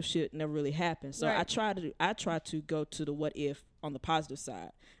 that negative shit never really happens. So I try to go to the what if on the positive side.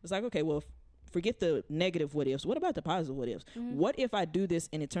 It's like, okay, well, forget the negative what ifs. What about the positive what ifs? What if I do this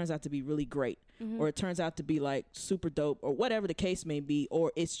and it turns out to be really great, or it turns out to be, like, super dope, or whatever the case may be,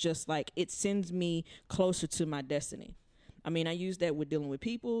 or it's just like it sends me closer to my destiny? I mean, I use that with dealing with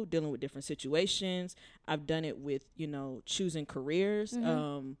people, dealing with different situations. I've done it with, choosing careers.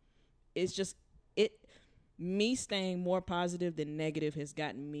 It's just me staying more positive than negative has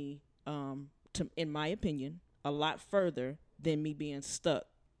gotten me, in my opinion, a lot further than me being stuck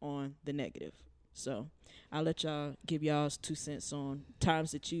on the negative. So I'll let y'all give y'all's 2 cents on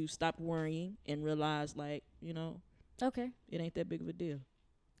times that you stopped worrying and realized, like, okay, it ain't that big of a deal.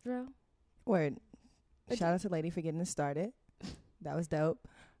 Bro. Word. Shout out to Lady for getting us started. That was dope.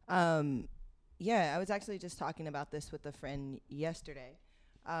 Yeah, I was actually just talking about this with a friend yesterday.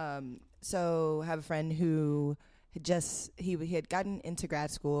 So I have a friend who he had gotten into grad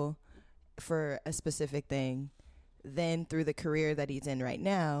school for a specific thing. Then through the career that he's in right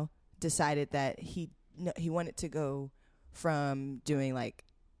now, decided that he wanted to go from doing like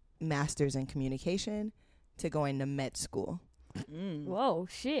masters in communication to going to med school. Whoa,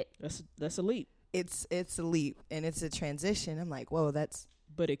 shit. That's a leap. It's a leap and it's a transition. I'm like, whoa,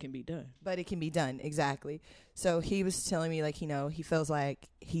 but it can be done. But it can be done, exactly. So he was telling me, like, he feels like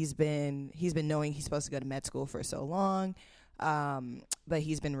he's been knowing he's supposed to go to med school for so long, but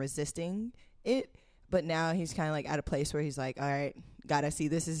he's been resisting it. But now he's kind of like at a place where he's like, all right, gotta see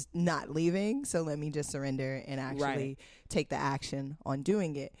this is not leaving, so let me just surrender and actually take the action on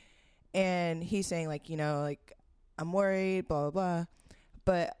doing it. And he's saying, like, like, I'm worried, blah, blah, blah.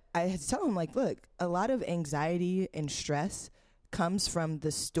 But I had to tell him, like, look, a lot of anxiety and stress comes from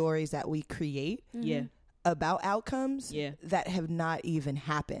the stories that we create about outcomes that have not even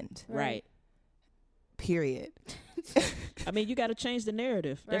happened. Right. Period. I mean, you got to change the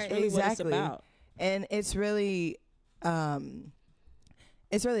narrative. That's really what it's about. And it's really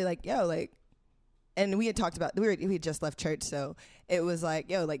like, yo, like, and we had talked about, we had just left church, so it was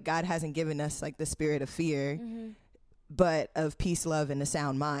like, yo, like, God hasn't given us like the spirit of fear, but of peace, love, and a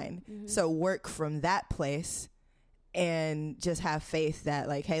sound mind. So work from that place and just have faith that,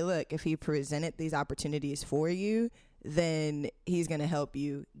 like, hey, look, if he presented these opportunities for you, then he's going to help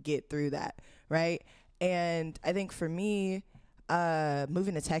you get through that, right? And I think for me,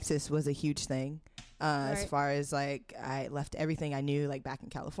 moving to Texas was a huge thing. As far as, like, I left everything I knew, like, back in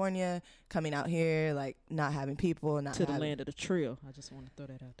California, coming out here, like, not having people, not to the land of the trill. I just want to throw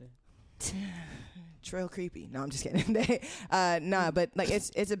that out there. Trail creepy. No, I'm just kidding. But like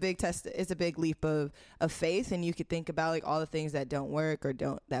it's a big test. It's a big leap of faith, and you could think about like all the things that don't work or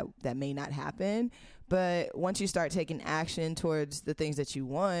that may not happen. But once you start taking action towards the things that you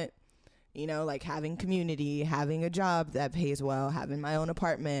want, like having community, having a job that pays well, having my own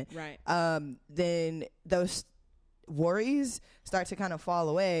apartment, then those worries start to kind of fall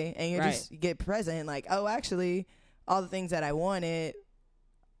away, and you just get present. Like, oh, actually, all the things that I wanted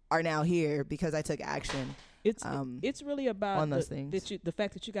are now here because I took action. It's really about on those things. The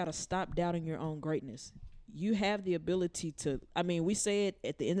fact that you got to stop doubting your own greatness. You have the ability to, I mean, we say it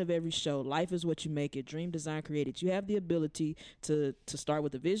at the end of every show, life is what you make it, dream, design, create it. You have the ability to start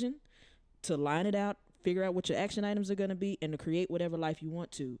with a vision, to line it out, figure out what your action items are going to be, and to create whatever life you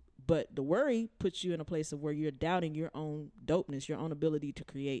want to. But the worry puts you in a place of where you're doubting your own dopeness, your own ability to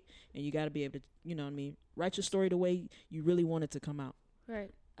create. And you got to be able to, write your story the way you really want it to come out.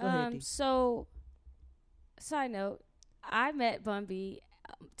 Right. So, side note, I met Bumby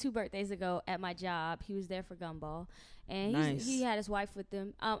 2 birthdays ago at my job. He was there for Gumball, and he had his wife with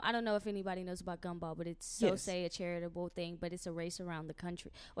him. I don't know if anybody knows about Gumball, but it's a charitable thing, but it's a race around the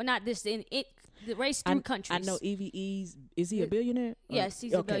country. Well, not this, the race through countries. I know EVE's, is he a billionaire? Yes,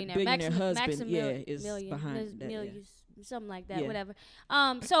 he's a billionaire. Billionaire husband, is behind that. Something like that, whatever.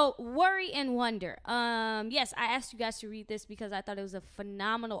 So worry and wonder. Yes, I asked you guys to read this because I thought it was a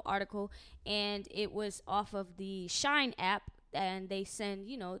phenomenal article, and it was off of the Shine app, and they send,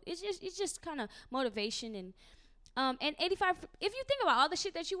 it's just kind of motivation and 85. If you think about all the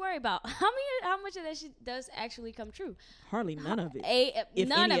shit that you worry about, how much of that shit does actually come true? Hardly none of it. If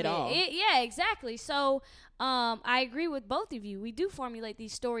none of it. Yeah, exactly. So I agree with both of you. We do formulate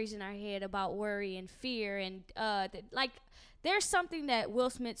these stories in our head about worry and fear, and there's something that Will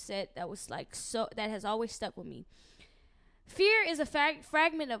Smith said that was that has always stuck with me. Fear is a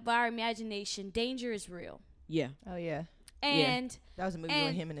fragment of our imagination. Danger is real. Yeah. Oh yeah. And that was a movie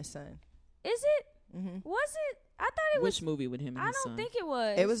with him and his son. Is it? Mm-hmm. Was it? I thought it was. Which movie with him and his son? I don't think it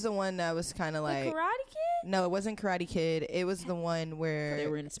was. It was the one that was kind of like Karate Kid. No, it wasn't Karate Kid. It was the one where they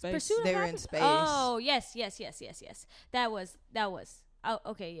were in space. They were in space. Oh yes. That was. Oh,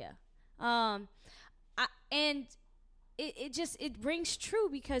 okay, yeah. And it rings true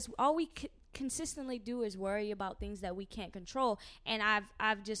because all we consistently do is worry about things that we can't control. And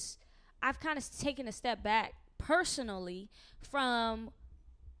I've kind of taken a step back personally from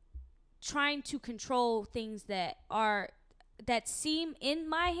trying to control things that seem in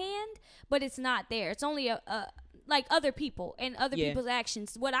my hand, but it's not there. It's only like other people and other people's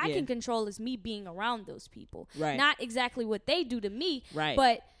actions. What I can control is me being around those people, not exactly what they do to me,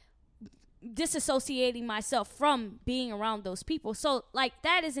 but disassociating myself from being around those people. So like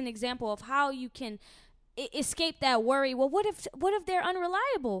that is an example of how you can escape that worry. Well, what if they're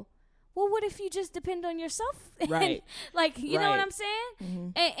unreliable? Well, what if you just depend on yourself? Right. You know what I'm saying? Mm-hmm.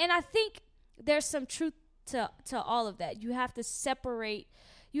 And I think there's some truth to all of that. You have to separate.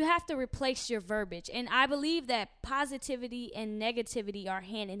 You have to replace your verbiage. And I believe that positivity and negativity are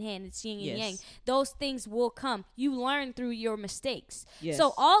hand in hand. It's yin and yang. Those things will come. You learn through your mistakes. Yes.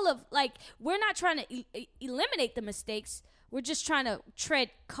 So we're not trying to eliminate the mistakes. we're just trying to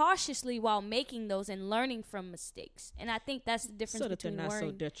tread cautiously while making those and learning from mistakes. And I think that's the difference so that they're between not so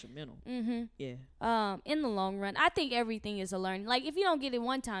worrying. detrimental. Yeah. In the long run, I think everything is a learning. Like if you don't get it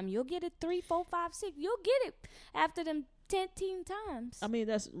one time, you'll get it 3, 4, 5, 6. You'll get it after them 10 times. I mean,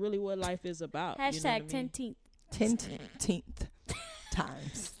 that's really what life is about. Hashtag 10th. 10th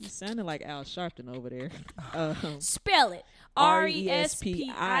times. You sounded like Al Sharpton over there. Spell it.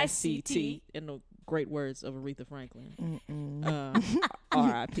 RESPICT RESPICT. in the great words of Aretha Franklin.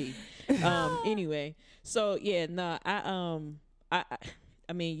 RIP. Anyway, so yeah,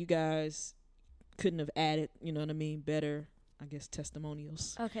 I mean, you guys couldn't have added, you know what I mean, better, I guess,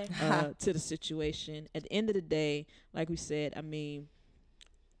 testimonials Okay. to the situation. At the end of the day, like we said, I mean,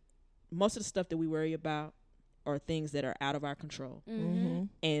 most of the stuff that we worry about are things that are out of our control. Mm-hmm.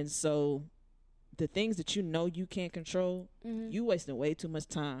 And so the things that you know you can't control, Mm-hmm. you wasting way too much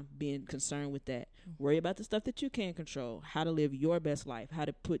time being concerned with that. Worry about the stuff that you can control, how to live your best life, how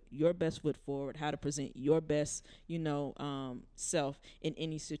to put your best foot forward, how to present your best, self in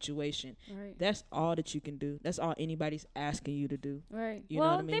any situation. Right. That's all that you can do. That's all anybody's asking you to do. Right. You know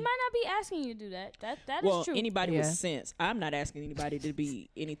Well, what I mean? they might not be asking you to do that. That Well, is true. anybody Yeah. with sense. I'm not asking anybody to be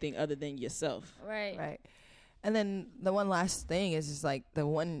anything other than yourself. Right. Right. And then the one last thing is just like the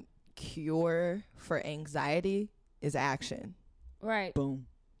one cure for anxiety is action. Right. Boom.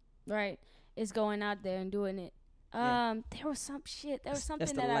 Right. It's going out there and doing it. Yeah. There was some shit. There was That's something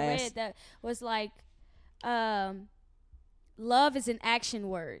the that I last- read that was like, love is an action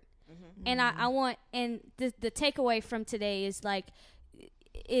word. Mm-hmm. And I want, and the takeaway from today is like,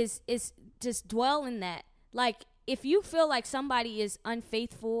 is just dwell in that. Like, if you feel like somebody is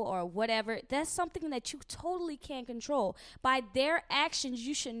unfaithful or whatever, that's something that you totally can't control. By their actions,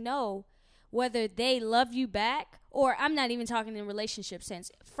 you should know whether they love you back, or I'm not even talking in relationship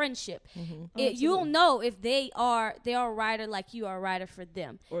sense, friendship. You'll know if they are a rider like you are a rider for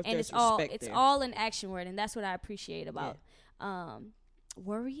them. Or if and there's it's all respect there. all an action word, and that's what I appreciate about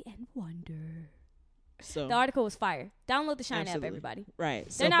worry and wonder. So The article was fire. Download the Shine app, Absolutely. everybody. right.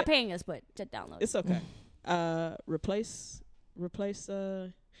 They're not paying us, but just download it. It's okay. Replace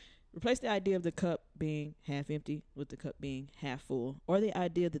the idea of the cup being half empty with the cup being half full, or the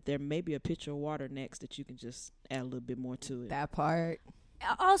idea that there may be a pitcher of water next that you can just add a little bit more to it. That part.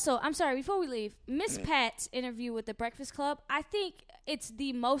 Also, I'm sorry, before we leave, Miss Pat's interview with the Breakfast Club, I think it's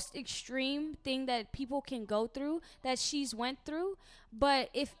the most extreme thing that people can go through, that she's went through. But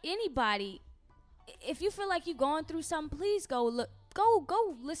if anybody, if you feel like you're going through something, please go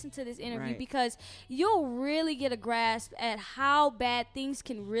listen to this interview, Right. because you'll really get a grasp at how bad things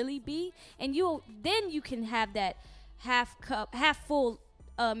can really be, and you can have that half full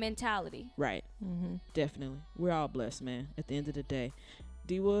mentality. Right. Definitely. We're all blessed, man. At the end of the day,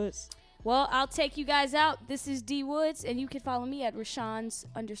 D Woods. Well, I'll take you guys out. This is D Woods, and you can follow me at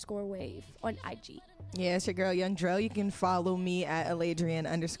Rashawn's_wave on IG. Yeah, it's your girl Young Dro. You can follow me at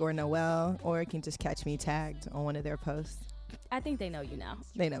Aladrian_Noel, or you can just catch me tagged on one of their posts. I think they know you now.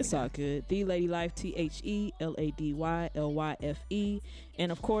 They know It's me. all good. The Lady Life, TheLadyLyfe,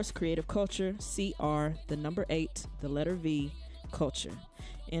 and of course, Creative Culture, CR, the number 8, the letter V, Culture.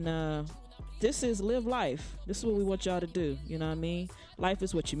 And this is Live Life. This is what we want y'all to do. You know what I mean? Life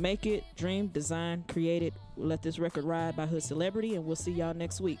is what you make it. Dream, design, create it. We'll let this record ride by Hood Celebrity, and we'll see y'all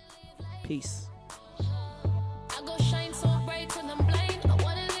next week. Peace.